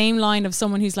 it's the same line of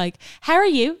someone who's like, how are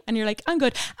you? And you're like, I'm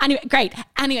good. Anyway, great.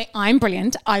 Anyway, I'm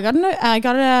brilliant. I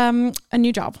got a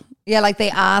new job. Yeah, like they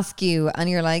ask you and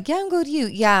you're like, yeah, I'm good. You?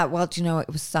 Yeah, well, do you know, it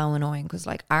was so annoying because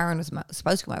like Aaron was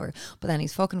supposed to come over, but then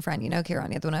his fucking friend, you know,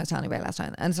 Kieran, the one I was telling you about last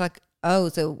time. And it's like, oh,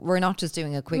 so we're not just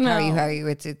doing a quick how are you?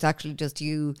 It's actually just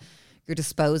you're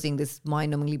disposing this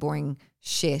mind-numbingly boring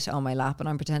shit on my lap and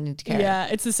I'm pretending to care. Yeah,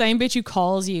 it's the same bitch who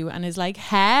calls you and is like,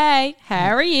 hey, how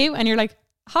are you? And you're like,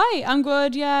 hi, I'm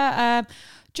good. Yeah,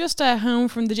 just home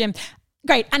from the gym.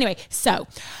 Great. Anyway, so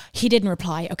he didn't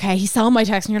reply. Okay, he saw my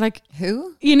text and you're like,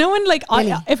 who? You know, when like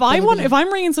Billy. if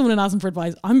I'm ringing someone and asking for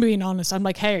advice, I'm being honest. I'm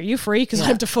like, hey, are you free? Because I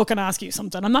have to fucking ask you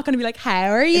something. I'm not going to be like, how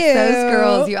are you? It's those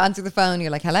girls, you answer the phone,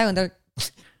 you're like, hello, and they're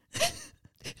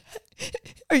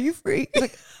are you free?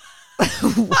 Like,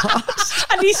 what?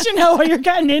 At least you know what you're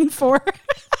getting in for.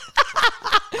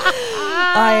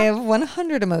 I have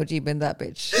 100 emoji been that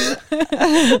bitch.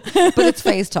 But it's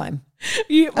FaceTime.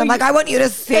 I'm like, I want you to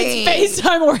see. It's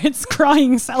FaceTime or it's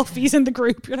crying selfies in the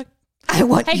group. You're like, I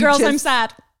want hey you girls, to I'm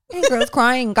sad. Hey girls,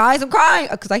 crying. Guys, I'm crying.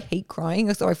 Because I hate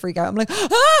crying. So I freak out. I'm like,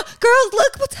 girls,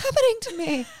 look what's happening to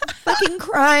me. Fucking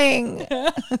crying.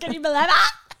 Can you believe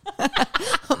that?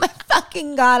 Oh my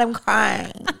fucking God, I'm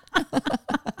crying.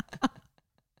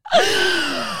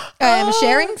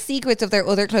 Sharing secrets of their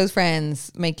other close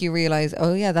friends make you realize,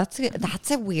 oh yeah, that's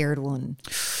a weird one.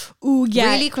 Ooh,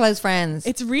 yeah. Really close friends.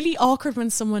 It's really awkward when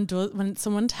someone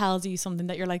tells you something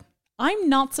that you're like, I'm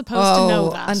not supposed to know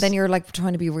that. And then you're like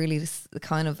trying to be really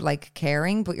kind of like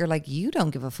caring, but you're like, you don't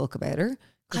give a fuck about her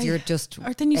because you're just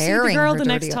or then you see the girl the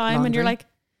next time and you're like,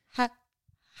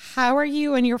 how are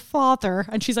you and your father?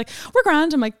 And she's like, we're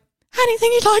grand. I'm like,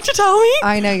 anything you'd like to tell me?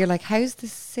 I know. You're like, how's the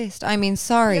cyst? I mean,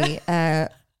 sorry.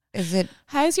 Is it?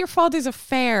 How's your father's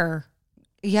affair?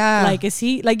 Yeah. Like, is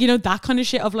he like, you know, that kind of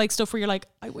shit of like stuff where you're like,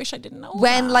 I wish I didn't know.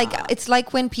 When that. like, it's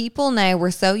like when people now,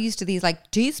 we're so used to these like,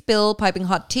 do you spill piping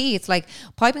hot tea? It's like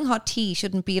piping hot tea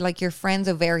shouldn't be like your friend's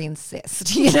ovarian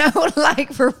cyst, you know,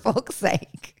 like for fuck's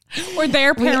sake. Or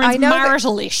their parents'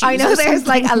 marital issues. I know there's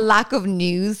like a lack of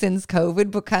news since COVID,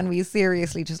 but can we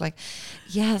seriously just like,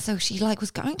 yeah, so she like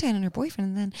was going down on her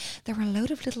boyfriend and then there were a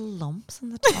load of little lumps on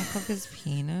the top of his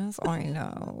penis. I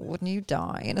know, wouldn't you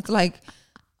die? And it's like,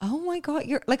 oh my God,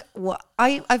 you're like, what?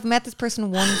 I've met this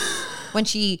person once when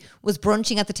she was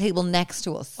brunching at the table next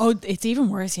to us. Oh, it's even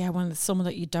worse, yeah, when it's someone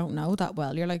that you don't know that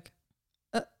well. You're like,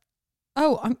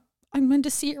 I'm meant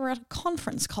to see her at a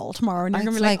conference call tomorrow, and you're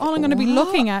going to be like, all I'm going to be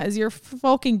looking at is your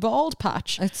fucking bald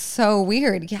patch. It's so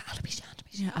weird. Yeah, alopecia.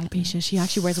 She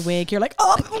actually wears a wig. You're like,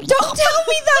 oh, don't tell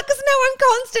me that because now I'm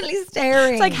constantly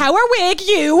staring. It's like, how are wig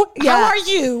you? Yeah. How are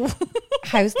you?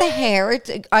 How's the hair?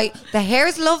 The hair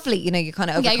is lovely. You know, you kind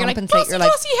of overcompensate. You're like,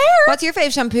 glossy hair. What's your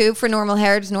favourite shampoo for normal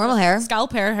hair? Just normal hair.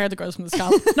 Scalp hair that grows from the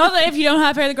scalp. Not that if you don't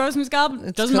have hair that grows from the scalp,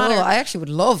 it doesn't matter. I actually would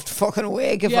love to fucking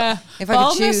wig if I could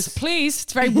Baldness, choose. please.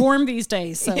 It's very warm these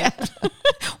days. So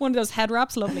one of those head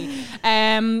wraps, lovely.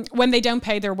 When they don't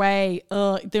pay their way, you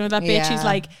know that bitch who's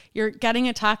like, you're getting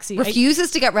a taxi.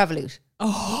 Refuses to get Revolut.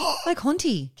 Oh, like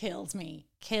Hunty. Kills me.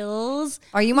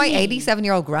 Are you my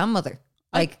 87-year-old grandmother?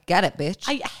 Like, get it, bitch.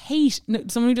 I hate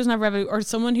someone who doesn't have Revolut or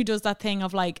someone who does that thing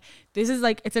of like, this is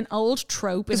like, it's an old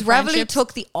trope. Because Revolut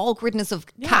took the awkwardness of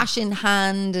cash in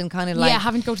hand and kind of like,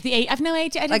 having to go to the ATM. I've no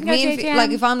ATM. Like me,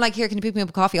 like if I'm like, here, can you pick me up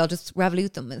a coffee? I'll just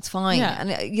Revolut them. It's fine. Yeah.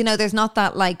 And you know, there's not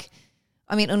that like,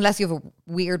 I mean, unless you have a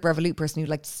weird Revolut person who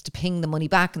likes to ping the money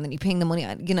back and then you ping the money,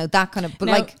 you know, that kind of, but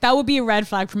like. That would be a red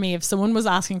flag for me. If someone was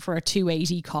asking for a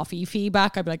 $2.80 coffee fee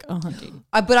back, I'd be like, oh, honey.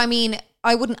 But I mean,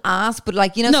 I wouldn't ask, but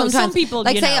like, you know, sometimes some people,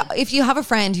 like say if you have a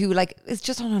friend who like is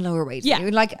just on a lower wage,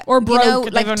 like, or broke, you know,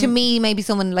 like to me, maybe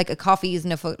someone like a coffee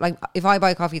isn't like if I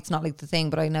buy coffee, it's not like the thing,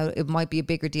 but I know it might be a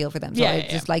bigger deal for them. So I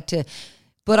just like to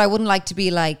But I wouldn't like to be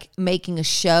like making a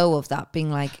show of that,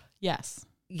 being like, Yes.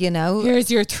 you know, Here's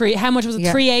your how much was it?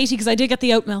 Yeah. $3.80 because I did get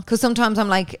the oat milk. because sometimes I'm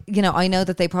like, you know, I know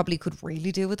that they probably could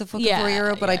really do with the fucking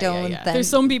 €4, but I don't. yeah. Then There's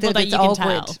some people that it's you can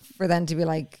awkward tell. for them to be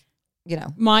like, you know,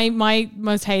 My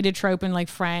most hated trope in like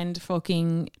friend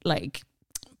fucking like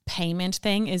payment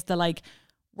thing is the like,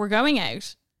 we're going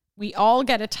out, we all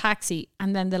get a taxi,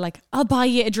 and then they're like, I'll buy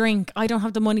you a drink. I don't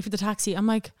have the money for the taxi. I'm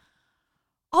like,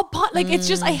 I'll buy, like, it's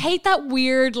just, I hate that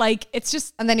weird, like, it's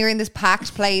just, and then you're in this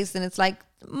packed place and it's like,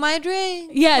 my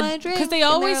drink, yeah, my drink. because they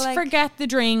And always they're like- forget the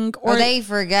drink, or they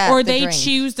forget, or the they drink.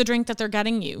 choose the drink that they're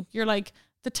getting you. You're like,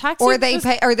 the taxi, or they was-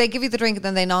 pay, or they give you the drink and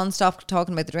then they non-stop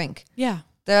talking about the drink. yeah.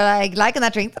 They're like, liking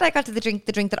that drink that I got to the drink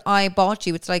that I bought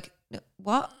you. It's like,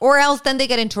 what? Or else then they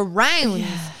get into rounds.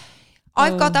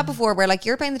 I've got that before where like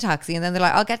you're paying the taxi and then they're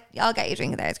like, I'll get you a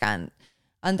drink there, it's grand.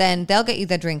 And then they'll get you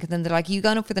the drink and then they're like, you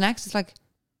going up for the next? It's like,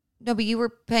 no, but you were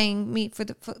paying me for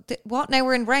the what? Now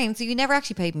we're in round, so you never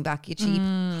actually paid me back, you cheap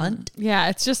cunt. Yeah,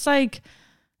 it's just like,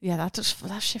 yeah,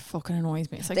 that shit fucking annoys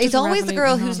me. It's like, It's just always the revel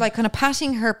girl even who's on. like kind of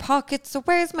patting her pockets. So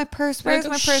where's my purse? Where's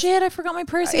Like, my oh, purse? shit, I forgot my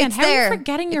purse again. It's How there. are you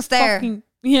forgetting your It's there. fucking...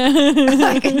 Yeah.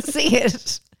 I can see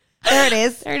it. There it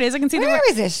is. There it is. I can see Where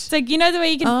is it? It's like, you know the way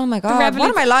you can... Oh my the God, what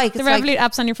am I like? The It's like- Revolut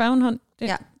apps on your phone, hon.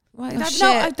 Yeah. What? Oh, No,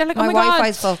 shit. they're like, My oh my God.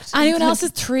 Wi-Fi's fucked. Anyone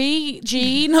else's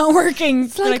 3G not working?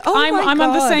 It's like, oh my I'm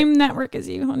on the God. same network as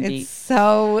you, honey. It's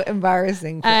so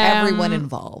embarrassing for everyone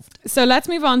involved. So let's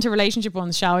move on to relationship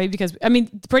ones, shall we? Because I mean,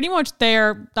 pretty much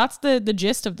that's the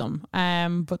gist of them.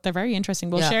 But they're very interesting.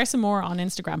 We'll Yeah. share some more on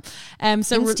Instagram.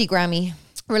 So Instagrammy.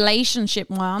 relationship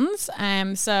ones.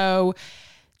 So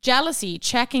jealousy,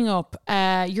 checking up.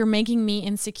 You're making me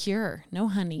insecure. No,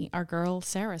 honey. Our girl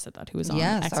Sarah said that, who was on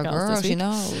Yes, X our Girls girl, this she week.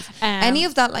 knows. Um, Any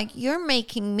of that, like, you're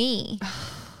making me.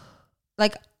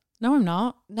 Like, No, I'm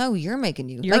not. no, you're making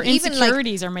you. Your like, even like,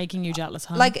 insecurities are making you jealous,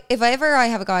 huh? like, if I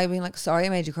have a guy being like, sorry, I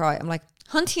made you cry. I'm like,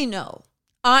 hunty, no,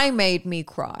 I made me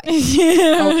cry.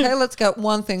 Okay, let's get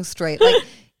one thing straight. Like,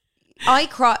 I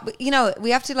cry, but, you know, we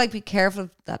have to like be careful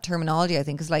of that terminology, I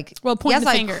think, because like, Well, point yes, the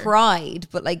I finger. cried,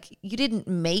 but like, you didn't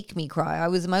make me cry. I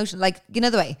was emotional, like, you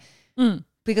know the way.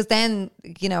 Because then,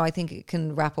 you know, I think it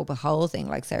can wrap up a whole thing,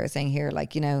 like Sarah's saying here,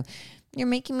 like, you know, you're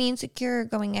making me insecure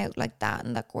going out like that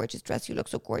in that gorgeous dress. You look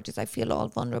so gorgeous. I feel all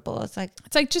vulnerable. It's like,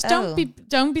 just Oh.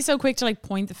 don't be so quick to like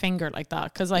point the finger like that,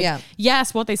 because like, Yeah.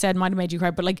 yes, what they said might have made you cry,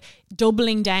 but like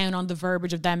doubling down on the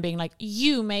verbiage of them being like,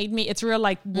 you made me. It's real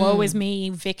like, woe is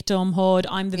me, victimhood.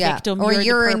 I'm the victim. or you're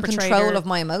you're the in perpetrator. control of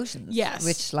my emotions. Yes.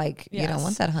 Which, like, you Yes. don't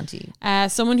want that,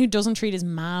 hunty. Someone who doesn't treat his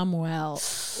mom well.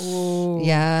 Oh,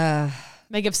 Yeah.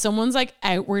 like if someone's like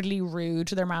outwardly rude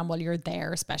to their mom while you're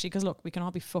there, especially because look, we can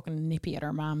all be fucking nippy at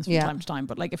our moms from Yeah. time to time,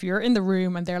 but like if you're in the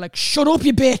room and they're like, shut up,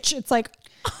 you bitch, it's like,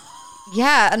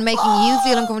 Yeah. And making you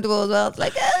feel uncomfortable as well. It's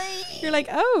like, you're like,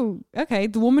 oh, okay,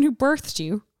 the woman who birthed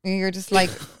you. you're just like,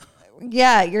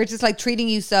 yeah, you're just like treating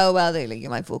you so well. They're like, you're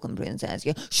my fucking princess.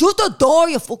 You shut the door,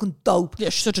 you fucking dope. Yeah,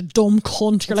 she's such a dumb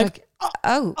cunt. You're like,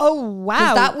 oh, oh wow,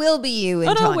 'cause that will be you in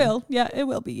oh, no, time. it will. Yeah, it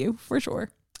will be you for sure.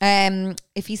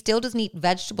 If he still doesn't eat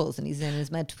vegetables and he's in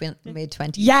his mid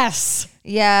 20s. Yes.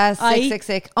 Yeah, I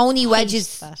sick. Only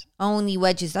wedges. that. Only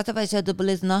wedges. That's a vegetable,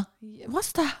 isn't it?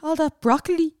 What's that? All that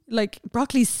broccoli? Like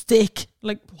broccoli stick?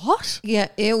 Like what? Yeah,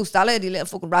 ew, salad, you little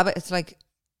fucking rabbit. It's like,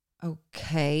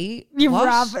 okay. You what?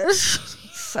 rabbit.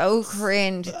 So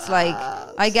cringe. It's like,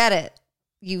 I get it.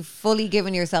 You've fully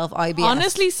given yourself IBS.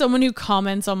 Honestly, someone who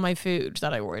comments on my food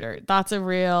that I order, that's a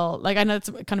real, like, I know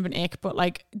it's kind of an ick, but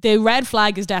like the red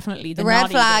flag is definitely the red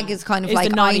not flag eating- is kind of is like,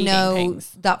 the not I eating know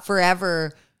things. that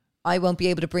forever I won't be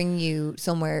able to bring you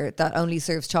somewhere that only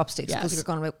serves chopsticks, because Yes. you're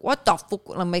going to be like, what the fuck?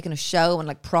 When I'm making a show and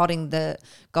like prodding the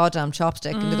goddamn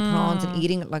chopstick into the prawns and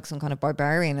eating it like some kind of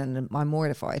barbarian, and I'm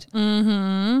mortified.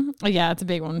 Oh, yeah, it's a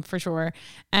big one for sure.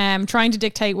 Trying to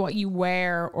dictate what you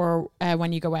wear or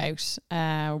when you go out,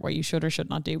 what you should or should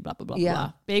not do, blah, blah, blah, Yeah.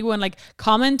 blah. Big one, like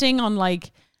commenting on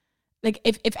like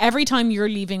if every time you're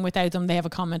leaving without them, they have a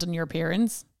comment on your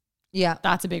appearance, Yeah.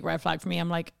 that's a big red flag for me. I'm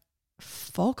like,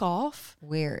 fuck off.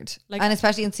 Weird. Like- And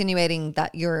especially insinuating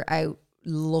that you're out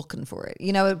looking for it.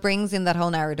 You know, it brings in that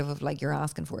whole narrative of like you're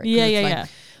asking for it. 'Cause Yeah, it's yeah,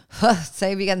 like,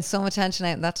 Say you're getting so much attention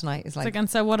out of that tonight. It's It's like, and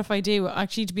so what if I do?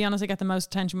 Actually, to be honest, I get the most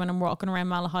attention when I'm walking around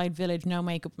Malahide Village, no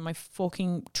makeup, in my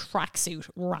fucking tracksuit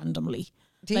randomly.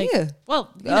 do Like, you? Well,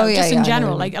 you know, Oh, yeah, just yeah, I in know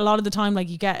general, what you like a lot of the time, like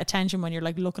you get attention when you're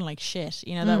like looking like shit,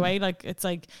 you know, that way. Like it's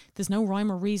like there's no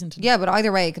rhyme or reason to. Yeah, but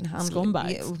either way, it can handle Scumbags.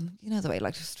 it. You know the way,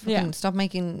 like just fucking Yeah. stop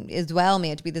making as well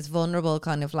made to be this vulnerable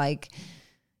kind of like,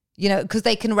 you know, because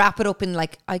they can wrap it up in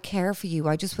like, I care for you.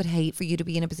 I just would hate for you to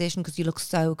be in a position because you look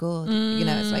so good. You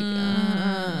know, it's like,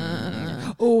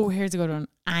 Oh, here's a good one.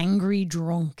 Angry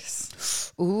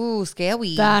drunks. Ooh,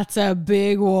 scary. That's a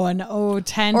big one. Oh,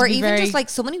 tend Or to be even very... just like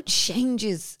someone who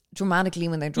changes dramatically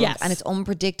when they're drunk Yes. and it's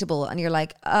unpredictable and you're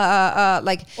like,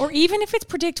 like, Or even if it's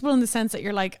predictable in the sense that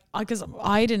you're like, because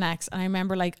I had an ex and I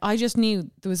remember like, I just knew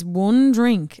there was one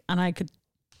drink and I could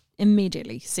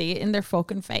immediately see it in their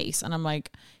fucking face. And I'm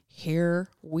like, here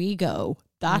we go.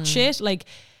 That shit, like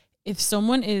if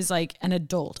someone is like an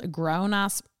adult, a grown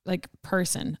ass like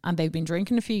person and they've been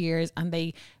drinking a few years and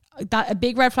a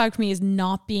big red flag for me is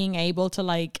not being able to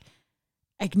like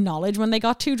acknowledge when they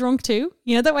got too drunk too.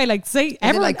 You know, that way, like say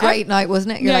everyone like great night,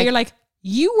 wasn't it? You're like,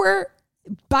 you were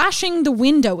bashing the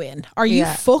window in. Are you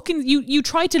fucking, you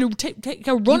tried to take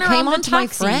a run around the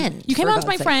taxi. My friend, you came on to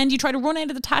my friend. You tried to run out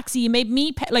of the taxi. You made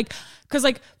me pay, like, because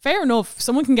like, fair enough,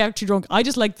 someone can get too drunk. I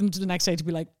just like them to the next day to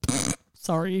be like,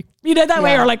 sorry. You know, that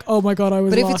way, or like, oh my God, I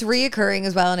was But lost. if it's reoccurring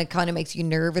as well and it kind of makes you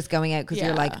nervous going out because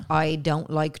you're like, I don't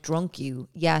like drunk you,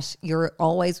 yet you're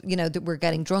always, you know, that we're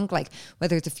getting drunk, like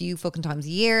whether it's a few fucking times a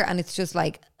year, and it's just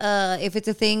like, if it's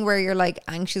a thing where you're like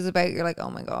anxious about, you're like,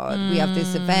 oh my God, we have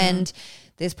this event,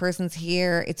 this person's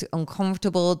here, it's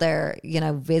uncomfortable, they're, you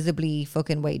know, visibly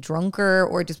fucking way drunker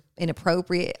or just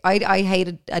inappropriate. I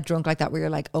hated a drunk like that where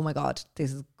you're like, oh my God,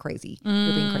 this is crazy.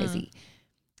 You're being crazy.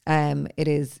 It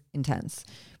is intense.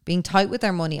 Being tight with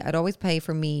their money, I'd always pay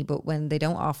for me, but when they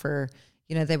don't offer,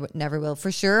 you know, they never will.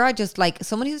 For sure, I just like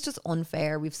someone who's just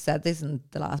unfair. We've said this in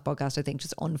the last podcast, I think,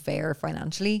 just unfair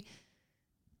financially.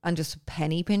 And just a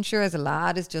penny pincher as a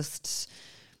lad is just...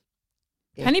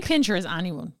 Penny pincher is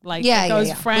anyone. Like,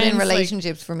 those friends. But in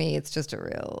relationships, for me, it's just a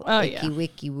real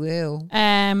wiki woo.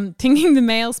 Thinking the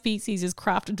male species is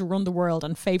crafted to run the world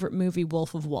and favorite movie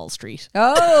Wolf of Wall Street.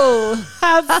 Oh,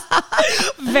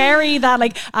 That's very that,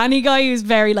 like, any guy who's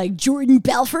very like, Jordan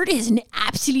Belfort is an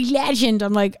absolute legend.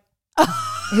 I'm like,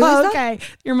 who is okay,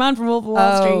 you're a man from Wolf of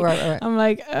Wall Street. Right. I'm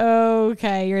like,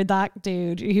 okay, you're that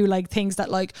dude who like thinks that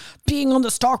like being on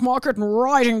the stock market and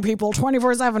riding people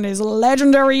 24/7 is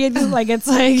legendary. Like, it's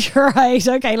like, right,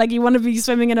 okay, like you want to be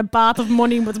swimming in a bath of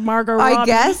money with Margot Robbie. I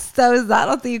guess so. Is that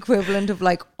not the equivalent of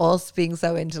like us being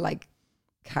so into like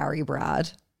Carrie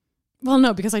Brad? Well,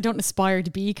 no, because I don't aspire to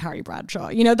be Carrie Bradshaw.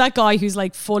 You know, that guy who's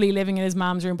like fully living in his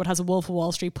mom's room but has a Wolf of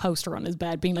Wall Street poster on his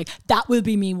bed being like, that will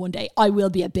be me one day. I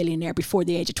will be a billionaire before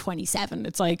the age of 27.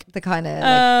 It's like, The kind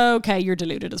of okay, you're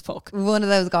deluded as fuck. one of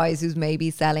those guys who's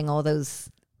maybe selling all those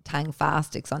Tang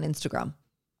Fastics on Instagram.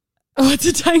 Oh, it's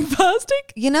a Tang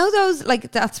Fastic? You know those,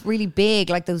 like, that's really big,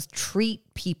 like those treat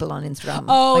people on Instagram.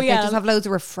 Oh, like, yeah. They just have loads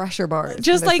of refresher bars.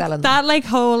 Just and they're like selling that, them. like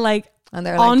whole like And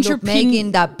they're like, look,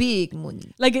 making that big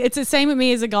money. Like, it's the same with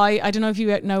me as a guy. I don't know if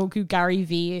you know who Gary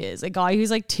Vee is. A guy who's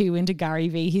like too into Gary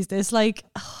Vee. He's this like,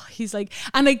 he's like,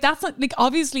 and like that's not like,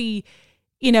 obviously,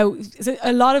 you know,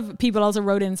 a lot of people also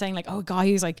wrote in saying like, oh, a guy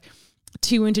who's like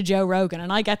too into Joe Rogan.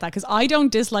 And I get that because I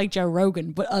don't dislike Joe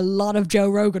Rogan, but a lot of Joe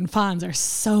Rogan fans are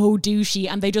so douchey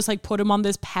and they just like put him on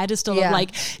this pedestal of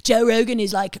like, Joe Rogan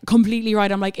is like completely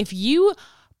right. I'm like, if you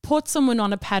put someone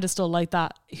on a pedestal like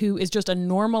that who is just a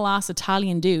normal ass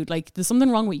Italian dude, like there's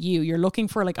something wrong with you. You're looking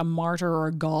for like a martyr or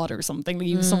a god or something. Like,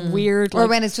 you some weird, Or like,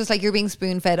 when it's just like you're being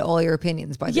spoon fed all your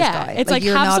opinions by this yeah, guy. it's like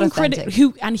you're have not some authentic.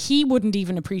 critic and he wouldn't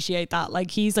even appreciate that.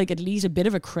 Like, he's like at least a bit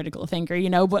of a critical thinker,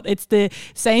 you know. But it's the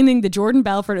same thing. The Jordan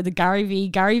Belfort or the Gary Vee.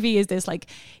 Gary Vee is this like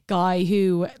guy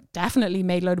who definitely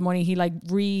made a load of money. He like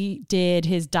redid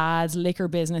his dad's liquor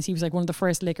business. He was like one of the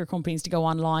first liquor companies to go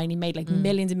online. He made like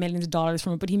millions and millions of dollars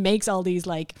from it. But he makes all these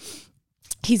like,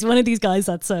 he's one of these guys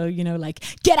that's so, you know, like,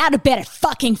 get out of bed at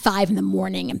fucking 5 a.m.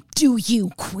 and do you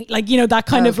queen, like, you know, that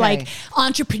kind of like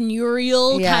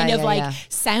entrepreneurial kind of like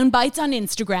sound bites on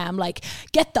Instagram, like,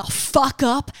 get the fuck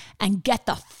up and get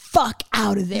the fuck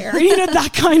out of there, you know,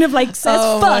 that kind of like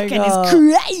says fuck and is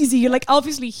crazy. You're like,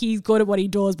 obviously he's good at what he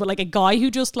does, but like a guy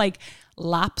who just like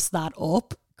laps that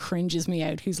up cringes me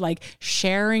out, who's like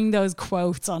sharing those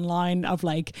quotes online of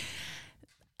like,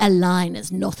 a lion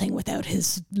is nothing without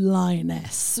his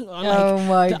lioness. Like, oh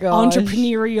my the gosh.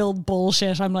 entrepreneurial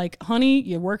bullshit. I'm like, honey,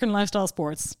 you work in lifestyle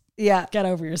sports. Yeah. Get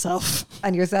over yourself.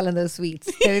 And you're selling those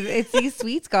sweets. It's these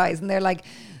sweets guys, and they're like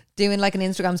doing like an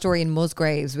Instagram story in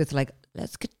Musgraves with like,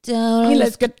 let's get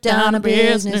down to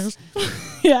business.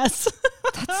 Yes.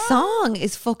 That song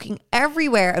is fucking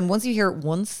everywhere, and once you hear it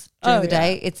once during the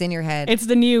day, it's in your head. It's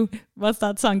the new, what's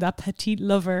that song? That Petite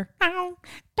Lover. Down,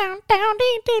 down, down,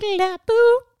 dee, da,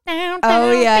 boo. Down,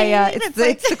 oh down, yeah. dee.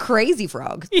 It's the Crazy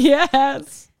Frog.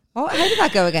 Yes. Oh, how did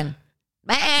that go again?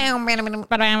 I don't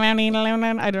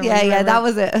know. Yeah, that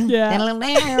was it. Yeah.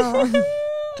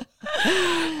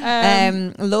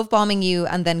 Love bombing you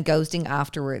and then ghosting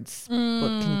afterwards,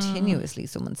 but continuously,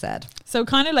 someone said. So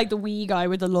kind of like the wee guy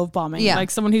with the love bombing. Yeah.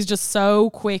 Like someone who's just so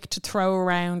quick to throw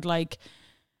around like...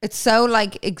 It's so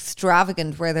like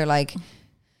extravagant where they're like,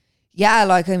 yeah,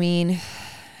 like, I mean,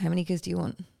 how many kids do you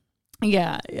want?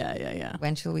 Yeah.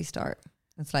 When shall we start?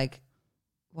 It's like,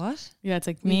 what? Yeah, it's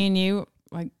like me and you,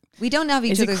 like... We don't have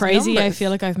each Is other's it crazy? numbers. I feel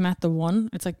like I've met the one.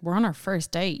 It's like, we're on our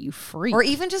first date, you freak. Or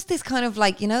even just this kind of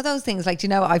like, you know, those things like, do you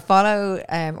know, I follow,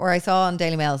 or I saw on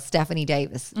Daily Mail, Stephanie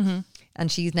Davis, and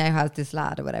she's now has this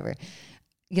lad or whatever,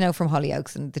 you know, from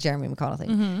Hollyoaks and the Jeremy McConnell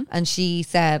thing. And she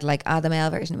said like, the male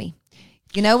version of me.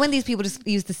 You know, when these people just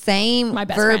use the same My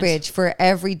best verbiage for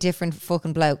every different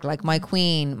fucking bloke, like my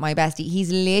queen, my bestie,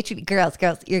 he's literally, girls,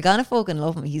 you're gonna fucking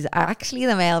love him. He's actually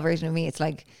the male version of me. It's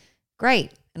like,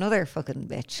 great. Another fucking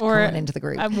bitch coming into the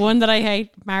group. One that I hate,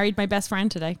 married my best friend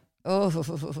today. Oh,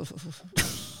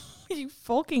 You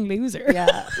fucking loser.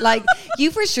 yeah. Like,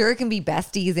 you for sure can be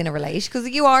besties in a relation because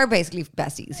you are basically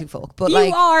besties who fuck. But You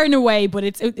like, are in a way, but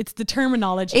it's the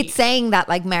terminology. it's saying that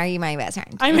like, marry my best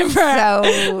friend. I remember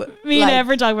So, me like,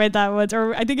 never talk about that once,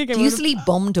 or I think I get do you sleep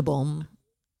bum to bum?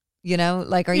 You know,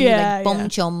 like, are you Yeah, like bum yeah.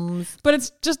 chums? But it's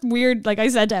just weird. Like I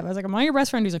said to him, I was like, "Am I your best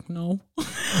friend?" He's like, "No."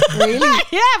 Really?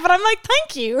 Yeah, but I'm like,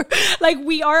 "Thank you." Like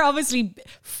we are obviously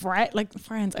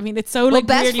friends. I mean, it's so Well, like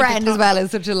best weirdly friend as platonic. well is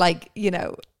such a like, you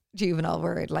know, juvenile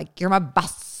word. Like, you're my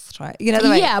best, right? You know the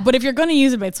way? Yeah, but if you're going to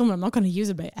use it about someone, I'm not going to use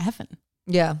it about Evan.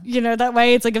 Yeah. You know, that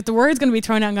way it's like if the word's going to be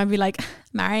thrown out, I'm going to be like,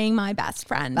 marrying my best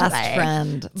friend. Best today.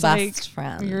 friend. It's Best like,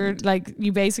 friend. You're like,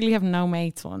 you basically have no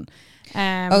mates one.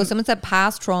 Someone said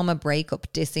past trauma breakup,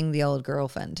 dissing the old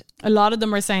girlfriend. A lot of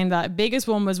them are saying that. Biggest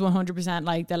one was 100%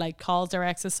 like they like calls their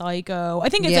ex a psycho. I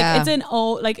think it's Yeah. like it's an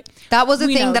old like That was a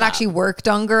we thing know that actually worked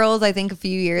on girls, I think, a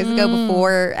few years ago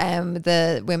before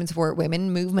the Women Support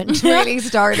Women movement really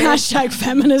started. hashtag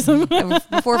feminism.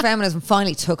 Before feminism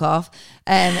finally took off.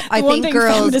 I One think thing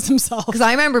girls, feminism solved. because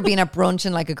I remember being at brunch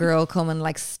and like a girl coming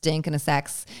like stinking of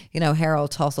sex, you know, hair all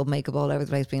tousled, makeup all over the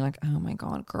place, being like, oh my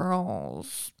God,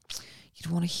 girls, you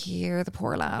don't want to hear the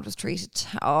poor lad was treated. She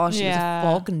was a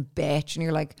fucking bitch. And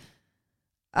you're like,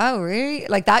 oh, really?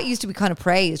 Like that used to be kind of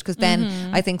praised because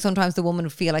then I think sometimes the woman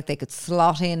would feel like they could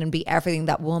slot in and be everything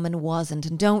that woman wasn't.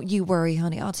 And don't you worry,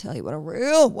 honey, I'll tell you what a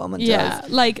real woman Yeah,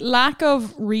 does. like lack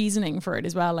of reasoning for it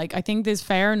as well. Like I think there's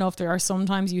fair enough. There are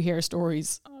sometimes you hear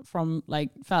stories from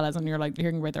like fellas and you're like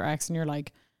hearing about their ex and you're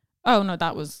like, oh no,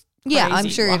 that was crazy Yeah, I'm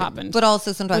sure. what happened. But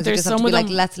also sometimes you there's just have to some be of like,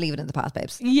 them- let's leave it in the past,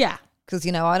 babes. Yeah. Because,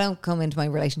 you know, I don't come into my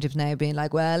relationships now being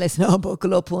like, well, listen, I'll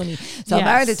buckle up, honey. So Yes. I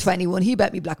married at 21. He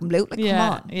bet me black and blue. Like, Yeah,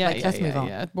 come on. yeah, like, yeah, let's yeah, move on.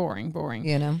 yeah. Boring.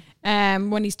 You know?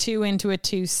 When he's too into it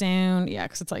too soon, yeah,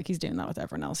 because it's like he's doing that with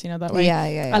everyone else, you know, that way.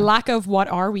 Yeah. A lack of what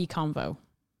are we convo.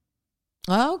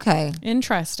 Oh, okay.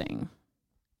 Interesting.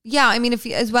 Yeah, I mean, if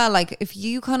you, as well, like, if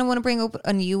you kind of want to bring up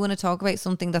and you want to talk about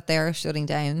something that they're shutting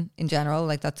down in general,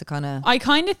 like, that's a kind of... I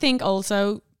kind of think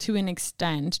also to an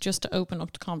extent, just to open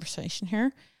up the conversation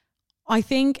here, I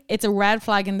think it's a red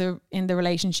flag in the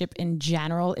relationship in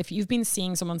general. If you've been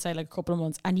seeing someone say like a couple of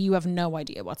months and you have no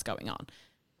idea what's going on.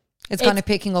 It's kind of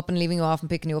picking up and leaving you off and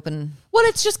picking you up and... Well,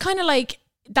 it's just kind of like,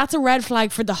 that's a red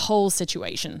flag for the whole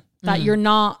situation. That you're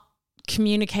not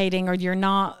communicating or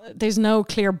there's no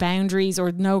clear boundaries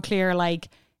or no clear like,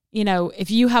 you know, if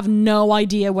you have no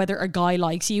idea whether a guy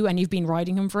likes you and you've been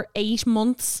riding him for 8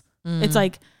 months, it's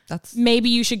like, That's... maybe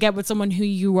you should get with someone who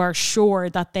you are sure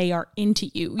that they are into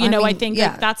you. You know, I mean, think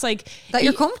yeah. like that's like... That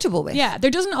you're comfortable with. Yeah,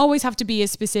 there doesn't always have to be a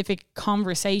specific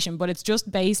conversation, but it's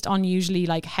just based on usually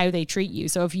like how they treat you.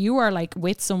 So if you are like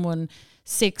with someone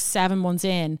 6-7 months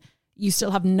in, you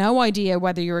still have no idea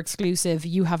whether you're exclusive.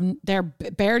 They're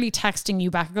barely texting you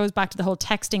back. It goes back to the whole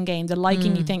texting game, the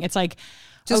liking you thing. It's like...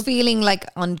 Just feeling like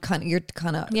you're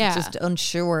kind of Yeah. just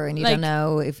unsure and you Like, don't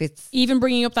know if it's... even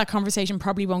bringing up that conversation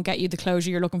probably won't get you the closure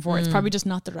you're looking for. It's probably just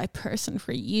not the right person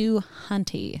for you,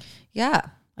 hunty. Yeah.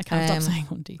 I can't stop saying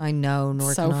hunty. I know,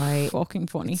 nor So can I. fucking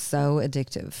funny. So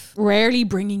addictive. Rarely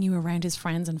bringing you around his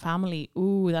friends and family.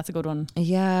 Ooh, that's a good one.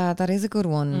 Yeah, that is a good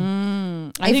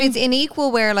one. I If think- it's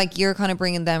unequal where like you're kind of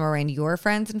bringing them around your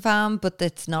friends and fam, but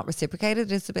that's not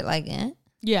reciprocated, it's a bit like,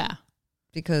 Yeah.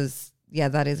 because yeah,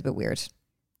 that is a bit weird.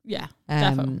 Yeah. Um,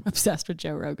 Defo. Obsessed with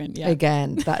Joe Rogan. Yeah.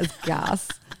 Again, that is gas.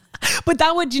 But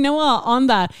that would, you know what? On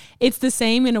that, it's the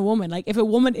same in a woman. Like if a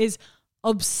woman is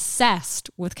obsessed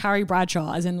with Carrie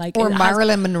Bradshaw, as in like... Or it has-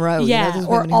 Marilyn Monroe. you know, Yeah. those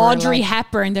Or women who are Audrey like-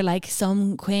 Hepburn. They're like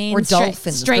some queen. Or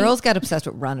dolphins. Girls get obsessed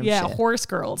with random Yeah, shit. horse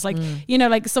girls. Like, you know,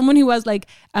 like someone who has like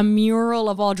a mural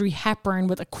of Audrey Hepburn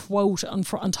with a quote on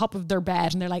top of their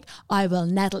bed. And they're like, I will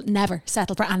never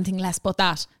settle for anything less but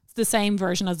that. It's the same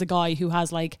version as the guy who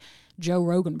has like Joe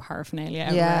Rogan paraphernalia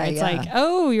everywhere. Yeah, It's yeah. like,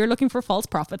 oh, you're looking for false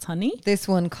prophets, honey. This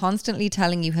one constantly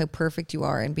telling you how perfect you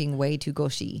are and being way too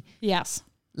gushy. Yes.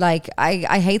 Like,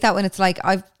 I hate that when it's like,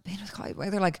 I've been with guys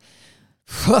where they're like,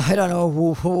 I don't know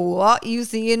what you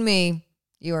see in me.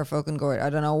 You are fucking gorgeous. I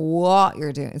don't know what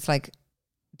you're doing. It's like,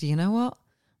 do you know what?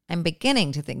 I'm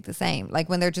beginning to think the same. Like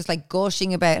when they're just like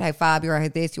gushing about how fab you are, how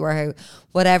this you are, how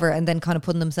whatever, and then kind of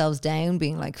putting themselves down,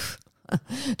 being like,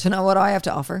 to know what I have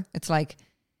to offer. It's like,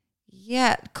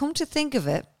 yeah, come to think of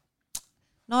it,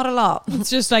 not a lot. It's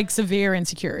just like severe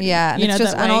insecurity. Yeah, and You it's know,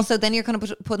 just, that and I- also then you're kind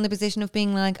of put in the position of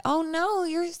being like, oh no,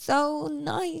 you're so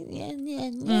nice,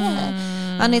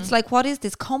 and it's like, what is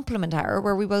this compliment hour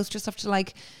where we both just have to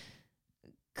like,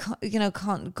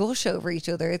 can't gush over each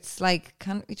other? It's like,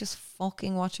 can't we just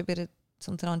fucking watch a bit of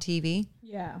something on TV?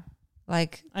 Yeah.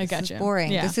 Like, I this get is you.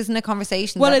 boring. Yeah. This isn't a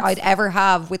conversation Well, that it's- I'd ever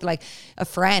have with like a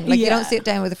friend. Like you Yeah. don't sit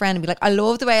down with a friend and be like, I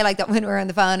love the way I like that when we're on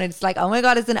the phone and it's like, oh my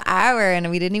God, it's an hour and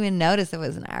we didn't even notice it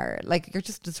was an hour. Like you're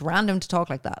just, it's random to talk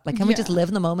like that. Like, can we just Yeah. live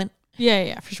in the moment?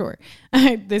 Yeah, for sure.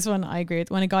 This one I agree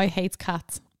with. When a guy hates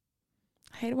cats.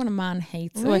 I hate it when a man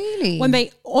hates. Really? When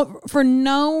they, for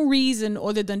no reason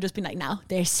other than just being like, no,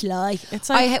 they're sly. It's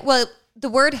like, Well, the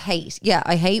word hate. Yeah,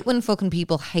 I hate when fucking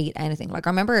people hate anything. Like I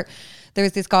remember there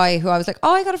was this guy who I was like,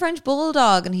 oh, I got a French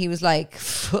bulldog. And he was like,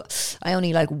 I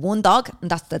only like one dog.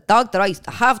 And that's the dog that I used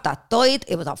to have that died.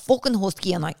 It was a fucking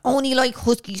husky. And I only like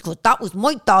huskies because that was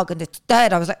my dog and it's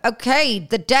dead. I was like, okay,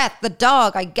 the death, the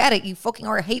dog. I get it. You fucking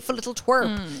are a hateful little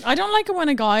twerp. I don't like it when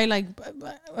a guy like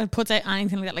puts out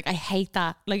anything like that. Like I hate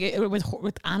that. Like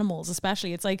with animals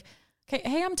especially. It's like, okay,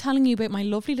 hey, I'm telling you about my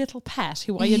lovely little pet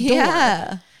who I adore.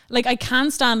 Yeah. Like I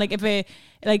can't stand like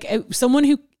if someone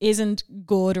who isn't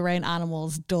good around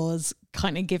animals does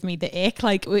kind of give me the ick.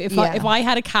 Like if I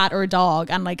had a cat or a dog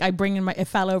and like I bring in it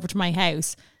fell over to my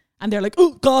house and they're like,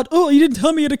 oh God, oh you didn't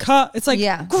tell me you had a cat. It's like,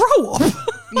 Yeah. grow up.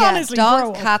 Yeah, Honestly, grow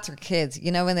dogs, up. cats, or kids.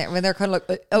 You know when they're kind of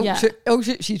like, oh Yeah.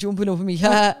 shit, she's jumping over me.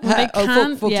 When they Oh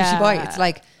can't- fuck, did she bite? It's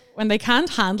like, when they can't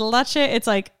handle that shit, it's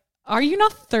like, are you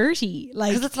not 30?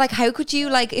 Like, because it's like, how could you,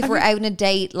 like, if we're out on a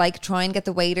date, like, try and get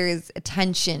the waiter's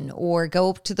attention or go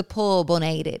up to the pub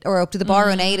unaided or up to the bar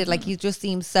unaided? Like, you just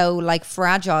seem so, like,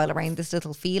 fragile around this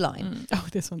little feline. oh,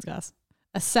 this one's gas.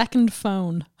 A second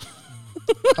phone.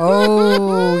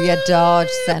 Oh, yeah, Dodge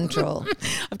Central.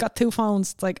 I've got two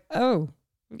phones. It's like, oh,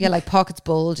 Yeah, like pockets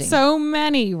bulging. so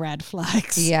many red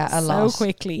flags. Yeah, a lot. So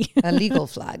quickly. Illegal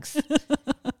flags.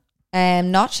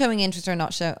 Not showing interest or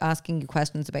not asking you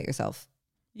questions about yourself.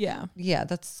 Yeah. Yeah,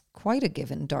 that's quite a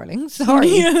given, darling. Sorry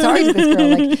to this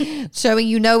girl. Like, showing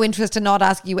you no interest and not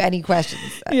asking you any questions.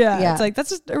 Yeah. It's like, that's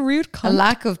just a rude a comment.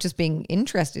 lack of just being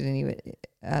interested in you.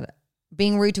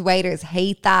 Being rude to waiters,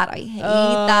 hate that. I hate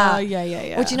that.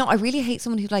 Yeah. But you know, I really hate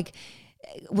someone who like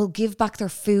will give back their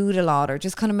food a lot or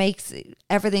just kind of makes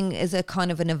everything is a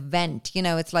kind of an event. You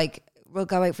know, it's like we'll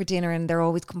go out for dinner and they're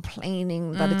always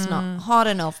complaining that it's not hot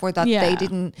enough or that Yeah. they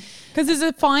didn't. Because there's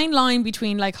a fine line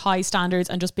between like high standards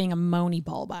and just being a moany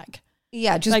ball bag.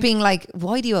 Yeah, just Like- being like,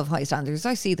 why do you have high standards?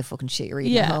 I see the fucking shit you're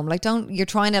eating Yeah. at home. Like, you're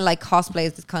trying to like cosplay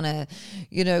as this kind of,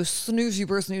 you know, snoozy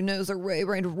person who knows their way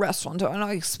around a restaurant and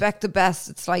I expect the best.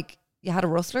 It's like, you had a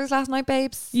Rustlers last night,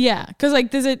 babes? Yeah, because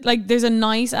like there's a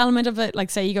nice element of it. Like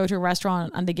say you go to a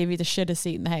restaurant and they give you the shittest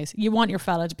seat in the house. You want your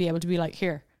fella to be able to be like,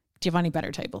 here, do you have any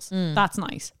better tables? That's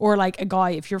nice. Or like a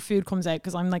guy, if your food comes out,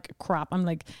 because I'm like crap, I'm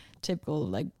like typical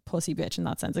like pussy bitch in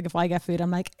that sense. Like if I get food,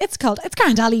 I'm like, it's cold, it's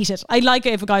grand, I'll eat it. I like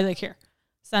it if a guy's like, here,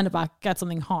 send it back, get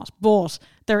something hot. But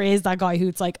there is that guy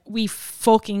who's like, we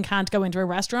fucking can't go into a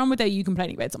restaurant without you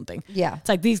complaining about something. Yeah. It's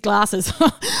like these glasses,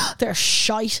 they're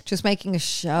shite. Just making a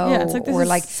show. Yeah, it's like, this or is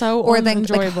like, so or then like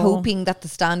unenjoyable. hoping that the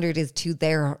standard is to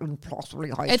their impossibly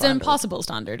high It's an standard. impossible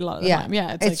standard a lot of the Yeah, time.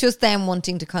 Yeah, it's like, just them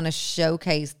wanting to kind of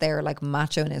showcase their like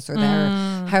macho-ness or their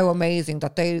how amazing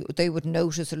that they would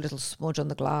notice a little smudge on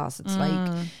the glass. It's like,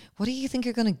 what do you think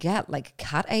you're gonna get? Like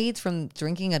cat AIDS from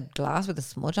drinking a glass with a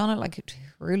smudge on it? Like,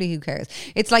 really, who cares?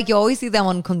 It's like you always see them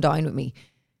on Come Dine With Me.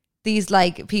 These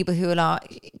like people who are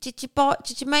like, did you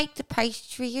make the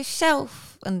pastry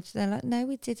yourself? And they're like, no,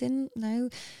 we didn't. No.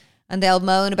 And they'll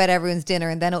moan about everyone's dinner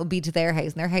and then it'll be to their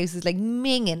house and their house is like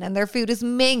minging and their food is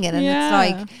minging. And Yeah.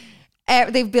 it's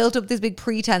like, they've built up this big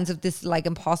pretense of this like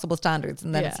impossible standards.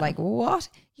 And then it's Yeah. like, what?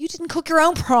 You didn't cook your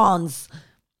own prawns.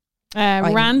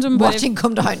 I'm random, but watching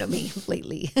Come Down On Me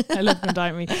lately. I love him,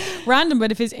 don't we? Random,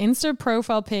 but if his Insta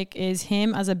profile pic is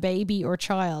him as a baby or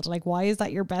child, like why is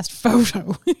that your best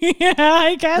photo? Yeah,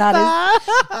 I get That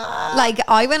that. Like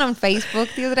I went on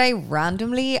Facebook the other day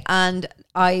randomly and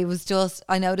I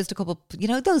noticed a couple, you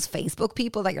know, those Facebook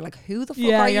people that you're like, who the fuck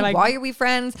Yeah, are you're you? like- Why are we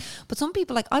friends? But some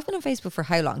people, like, I've been on Facebook for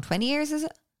how long? 20 years, is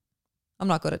it? I'm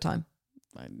not good at time.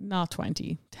 Not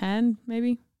 20, 10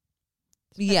 maybe.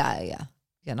 Yeah,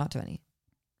 not 20.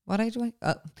 What age do I?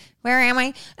 Oh, where am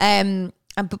I?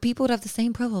 But people would have the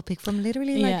same profile pic from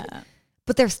literally like,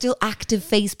 but they're still active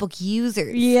Facebook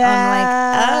users. Yeah.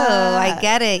 I'm like, oh, I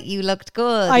get it. You looked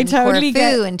good. I in totally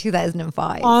get- Corfu in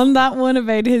 2005. On that one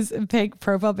about his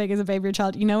profile pic as a baby or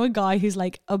child, you know, a guy who's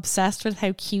like obsessed with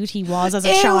how cute he was as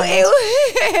a child.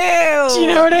 Ew. Do you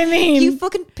know what I mean? You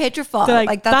fucking petrified. So,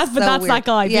 Like that's that's weird. that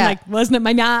guy being Yeah. like, wasn't it?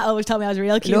 My nan always told me I was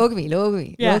real cute. Look at me.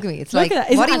 Yeah. Look at me. It's Look like, at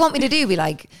that. what do you Isn't want me to do? Be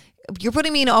like, you're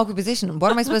putting me in an awkward position.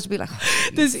 What am I supposed to be like? Oh,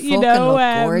 There's, you you fucking know,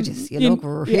 look gorgeous. You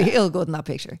look yeah. real good in that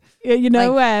picture. You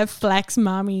know, Flex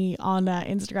Mommy on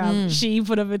Instagram, she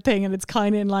put up a thing and it's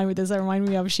kind of in line with this. That reminded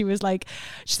me of, she's like,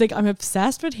 I'm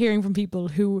obsessed with hearing from people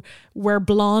who were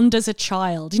blonde as a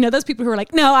child. You know, those people who are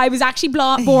like, no, I was actually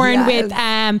born with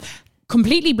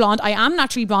completely blonde. I am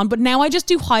naturally blonde, but now I just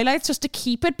do highlights just to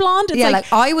keep it blonde. It's Yeah,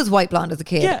 like I was white blonde as a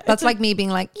kid. Yeah, That's it's like me being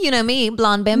like, you know me,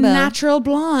 blonde bimbo. natural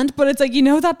blonde, but it's like, you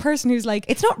know, that person who's like,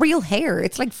 It's not real hair.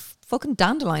 It's like fucking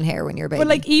dandelion hair when you're a baby. but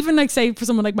like, even like, say for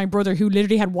someone like my brother who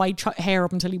literally had white hair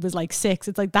up until he was like 6,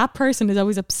 it's like that person is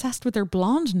always obsessed with their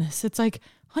blondness. It's like,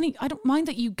 honey, I don't mind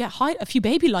that you get a few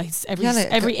baby lights every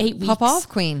 8 weeks. Pop off,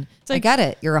 queen. like- I get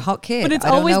it. You're a hot kid. But it's I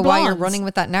don't always know why you're blondes. running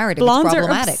with that narrative. Blondes it's are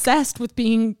problematic. obsessed with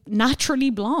being naturally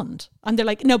blonde, and they're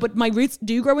like, no, but my roots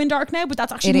do grow in dark now, but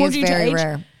that's actually It more is due to very age.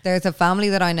 rare. There's a family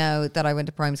that I know that I went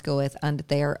to primary school with, and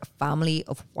they're a family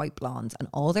of white blondes, and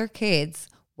all their kids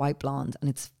white blondes, and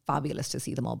it's fabulous to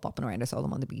see them all bopping around. I saw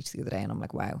them on the beach the other day, and I'm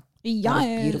like, wow, that is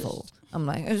Yes. beautiful. I'm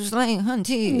like, it's like,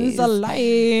 hunty. It's a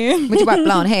lie. With your white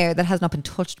blonde hair that has not been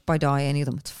touched by dye, any of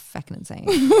them. It's fucking insane.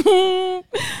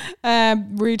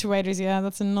 Rude to waiters, yeah,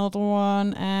 that's another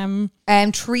one.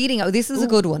 Treating, this is a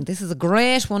good one. This is a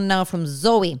great one now from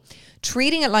Zoe.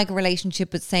 Treating it like a relationship,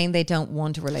 but saying they don't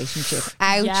want a relationship.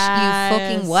 Ouch, Yes. you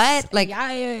fucking what? Like,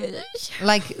 Yes.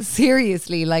 like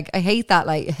seriously, like I hate that.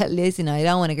 Like, listen, I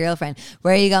don't want a girlfriend.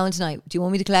 Where are you going tonight? Do you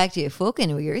want me to collect you? Fucking,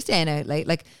 well, you're staying out.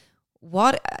 Like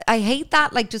what? I hate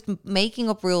that. Like, just making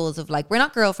up rules of like, we're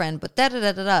not girlfriend, but da da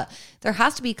da da da. There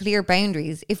has to be clear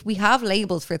boundaries. If we have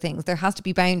labels for things, there has to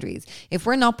be boundaries. If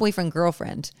we're not boyfriend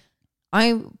girlfriend,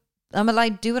 I'm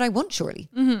allowed to do what I want. Surely,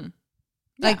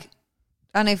 like,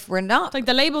 and if we're not, Like,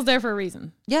 the label's there for a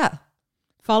reason. yeah.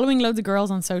 Following loads of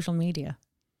girls on social media.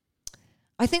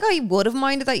 I think I would have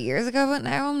minded that years ago, but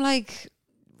now I'm like,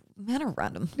 men are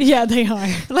random. Yeah, they are.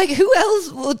 Like, who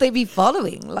else would they be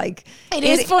following? Like, It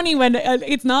is funny when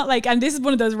it's not like, and this is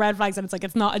one of those red flags, and it's like,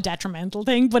 it's not a detrimental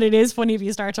thing, but it is funny if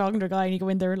you start talking to a guy and you go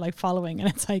in there like following, and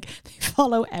it's like, they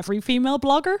follow every female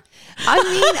blogger. I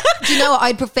mean, do you know,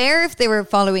 I'd prefer if they were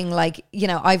following, like, you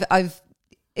know,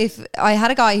 if I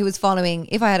had a guy who was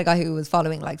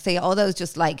following, like, say, all those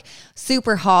just like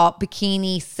super hot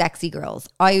bikini sexy girls,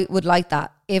 I would like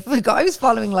that. If a guy was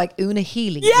following like Una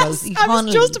Healy, Yes, Rosie I was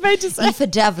Connolly, just about to say. Aoife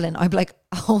Devlin, I'd be like,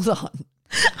 hold on.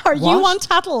 Are you What? on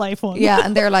Tattle Life one? Yeah,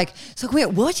 and they're like, so come here,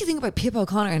 what do you think about Pip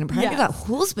O'Connor? And apparently Yeah. that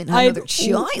husband had another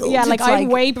child. Yeah, like It's I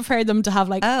way prefer them to have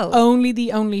like Oh. only the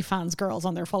OnlyFans girls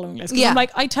on their following list. 'Cause Yeah. I'm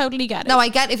like, I totally get it. No, I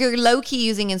get if you're low key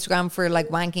using Instagram for like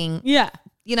wanking, yeah.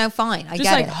 you know, fine. I Just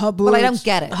get like it. hot But I don't boobs.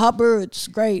 get it. Hot birds,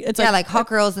 great. It's Yeah, like hot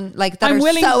girls and like that I'm are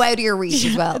willing- so out of your reach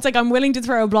as well. It's like, I'm willing to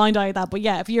throw a blind eye at that. But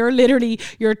yeah, if you're literally,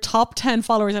 your top 10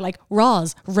 followers are like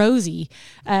Roz, Rosie,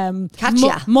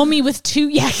 Katya. Mummy with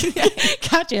 2,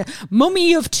 Katya,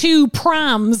 Mummy of 2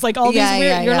 prams, like all Yeah, these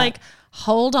weird, yeah, you're yeah. like,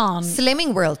 hold on.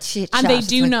 Slimming world shit. And chat. they It's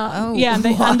do like, not, oh, and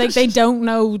what? they don't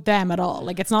know them at all.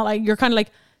 Like, it's not like, you're kind of like,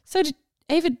 so did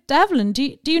Ava Devlin,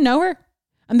 do you know her?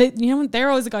 And they, you know, they're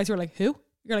always the guys who are like, who?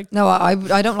 You're like, No,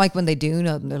 I don't like when they do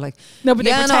know them. They're like, No, but they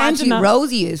yeah, no, pretend to actually, not.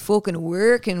 Rosie is fucking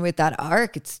working with that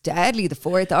arc. It's deadly, the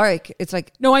 4th arc. It's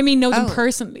like, no, I mean, know them Oh.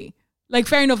 personally. Like,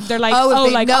 fair enough. They're like, oh, if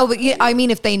they like, know, but yeah, I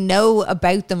mean, if they know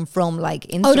about them from like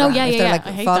Instagram, no, if yeah, yeah, they're yeah. like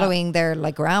I hate following their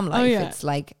like gram life, yeah. it's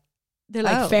like, they're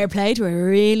like, Oh. fair play to her,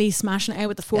 really smashing it out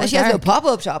with the 4th yeah, she has a arc. pop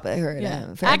up shop. I heard.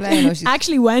 Yeah. Fair play. I know she's-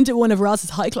 Actually went to one of Ross's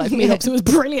High Life meetups. It was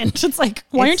brilliant. It's like,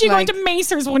 why aren't It's you like- going to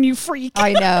Macers when you freak?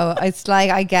 I know. It's like,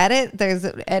 I get it. There's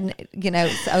an, you know,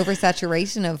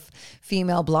 oversaturation of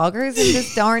female bloggers in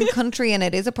this darn country, and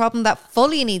it is a problem that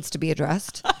fully needs to be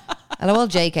addressed. LOL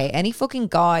JK, any fucking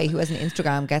guy who has an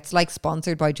Instagram gets like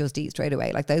sponsored by Just Eat straight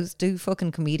away. Like those two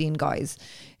fucking comedian guys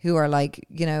who are like,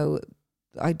 you know,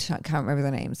 can't remember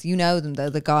their names. You know them though.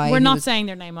 The guy. We're not saying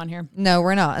their name on here. No,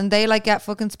 we're not. And they like get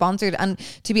fucking sponsored. And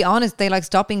to be honest, they like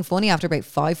stop being funny after about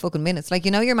 5 fucking minutes. Like,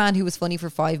 you know, your man who was funny for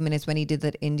 5 minutes when he did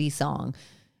that indie song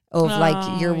of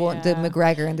the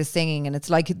McGregor and the singing, and it's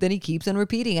like then he keeps on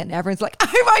repeating it and everyone's like,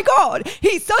 oh my god,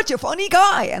 he's such a funny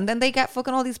guy, and then they get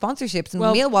fucking all these sponsorships, and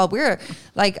meanwhile we're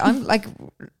like, I'm like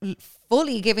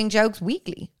fully giving jokes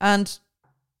weekly, and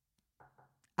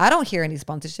I don't hear any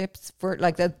sponsorships for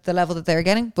like the level that they're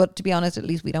getting. But to be honest, at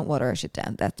least we don't water our shit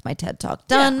down. That's my TED Talk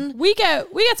done. Yeah,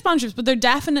 we get sponsorships, but there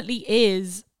definitely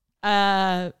is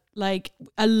like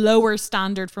a lower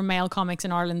standard for male comics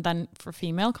in Ireland than for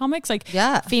female comics. Like,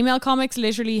 female comics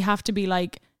literally have to be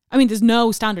like, I mean, there's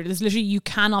no standard. There's literally, you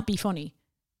cannot be funny.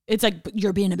 It's like,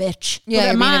 you're being a bitch. Yeah,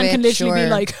 but a man can literally be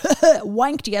like,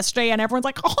 wanked yesterday, and everyone's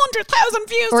like, 100,000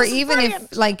 views. Or even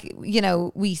if, like, you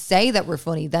know, we say that we're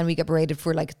funny, then we get berated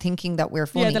for like thinking that we're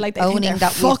funny. Yeah, they're like, owning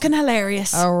that fucking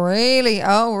hilarious. Oh really?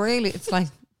 It's like,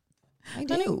 I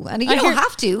do, and you don't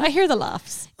have to. I hear the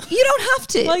laughs. You don't have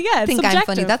to. Well, yeah, it's think subjective.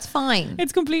 I'm funny. That's fine.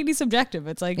 It's completely subjective.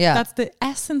 It's like, that's the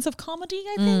essence of comedy,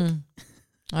 I think.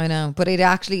 I know, but it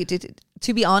actually did.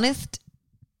 To be honest,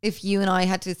 if you and I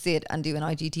had to sit and do an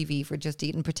IGTV for Just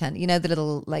Eat and pretend, you know, the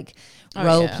little like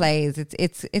role plays,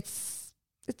 it's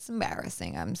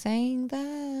embarrassing. I'm saying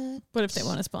that. But if they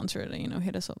want to sponsor it, you know,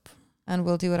 hit us up, and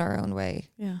we'll do it our own way.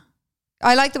 Yeah,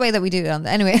 I like the way that we do it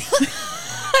anyway.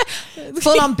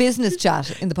 Full on business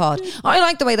chat in the pod. I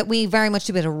like the way that we very much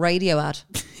do a bit of radio ad.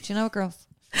 Do you know it, girls?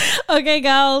 Okay,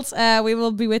 girls. We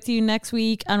will be with you next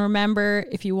week. And remember,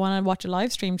 if you want to watch a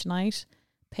live stream tonight,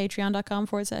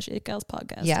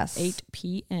 patreon.com/itgirlspodcast. Yes. 8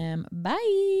 p.m.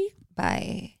 Bye.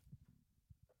 Bye.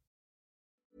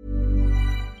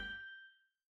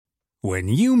 When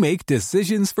you make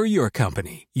decisions for your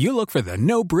company, you look for the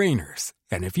no-brainers.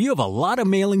 And if you have a lot of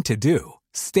mailing to do,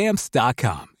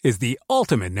 Stamps.com is the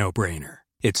ultimate no-brainer.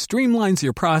 It streamlines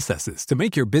your processes to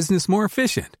make your business more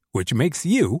efficient, which makes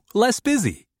you less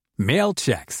busy. Mail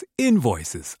checks,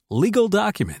 invoices, legal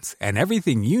documents, and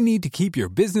everything you need to keep your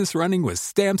business running with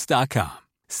Stamps.com.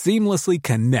 Seamlessly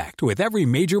connect with every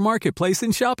major marketplace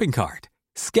and shopping cart.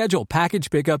 Schedule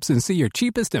package pickups and see your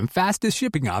cheapest and fastest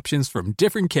shipping options from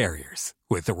different carriers.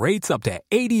 With rates up to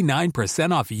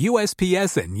 89% off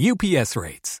USPS and UPS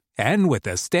rates. And with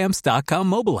the Stamps.com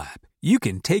mobile app, you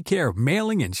can take care of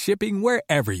mailing and shipping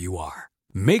wherever you are.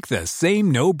 Make the same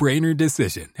no-brainer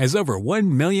decision as over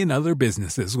 1 million other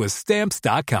businesses with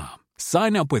Stamps.com.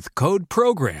 Sign up with code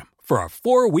PROGRAM for a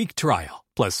 4-week trial,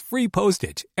 plus free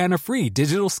postage and a free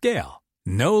digital scale.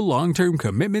 No long-term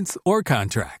commitments or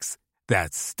contracts.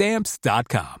 That's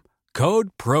Stamps.com. Code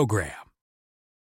PROGRAM.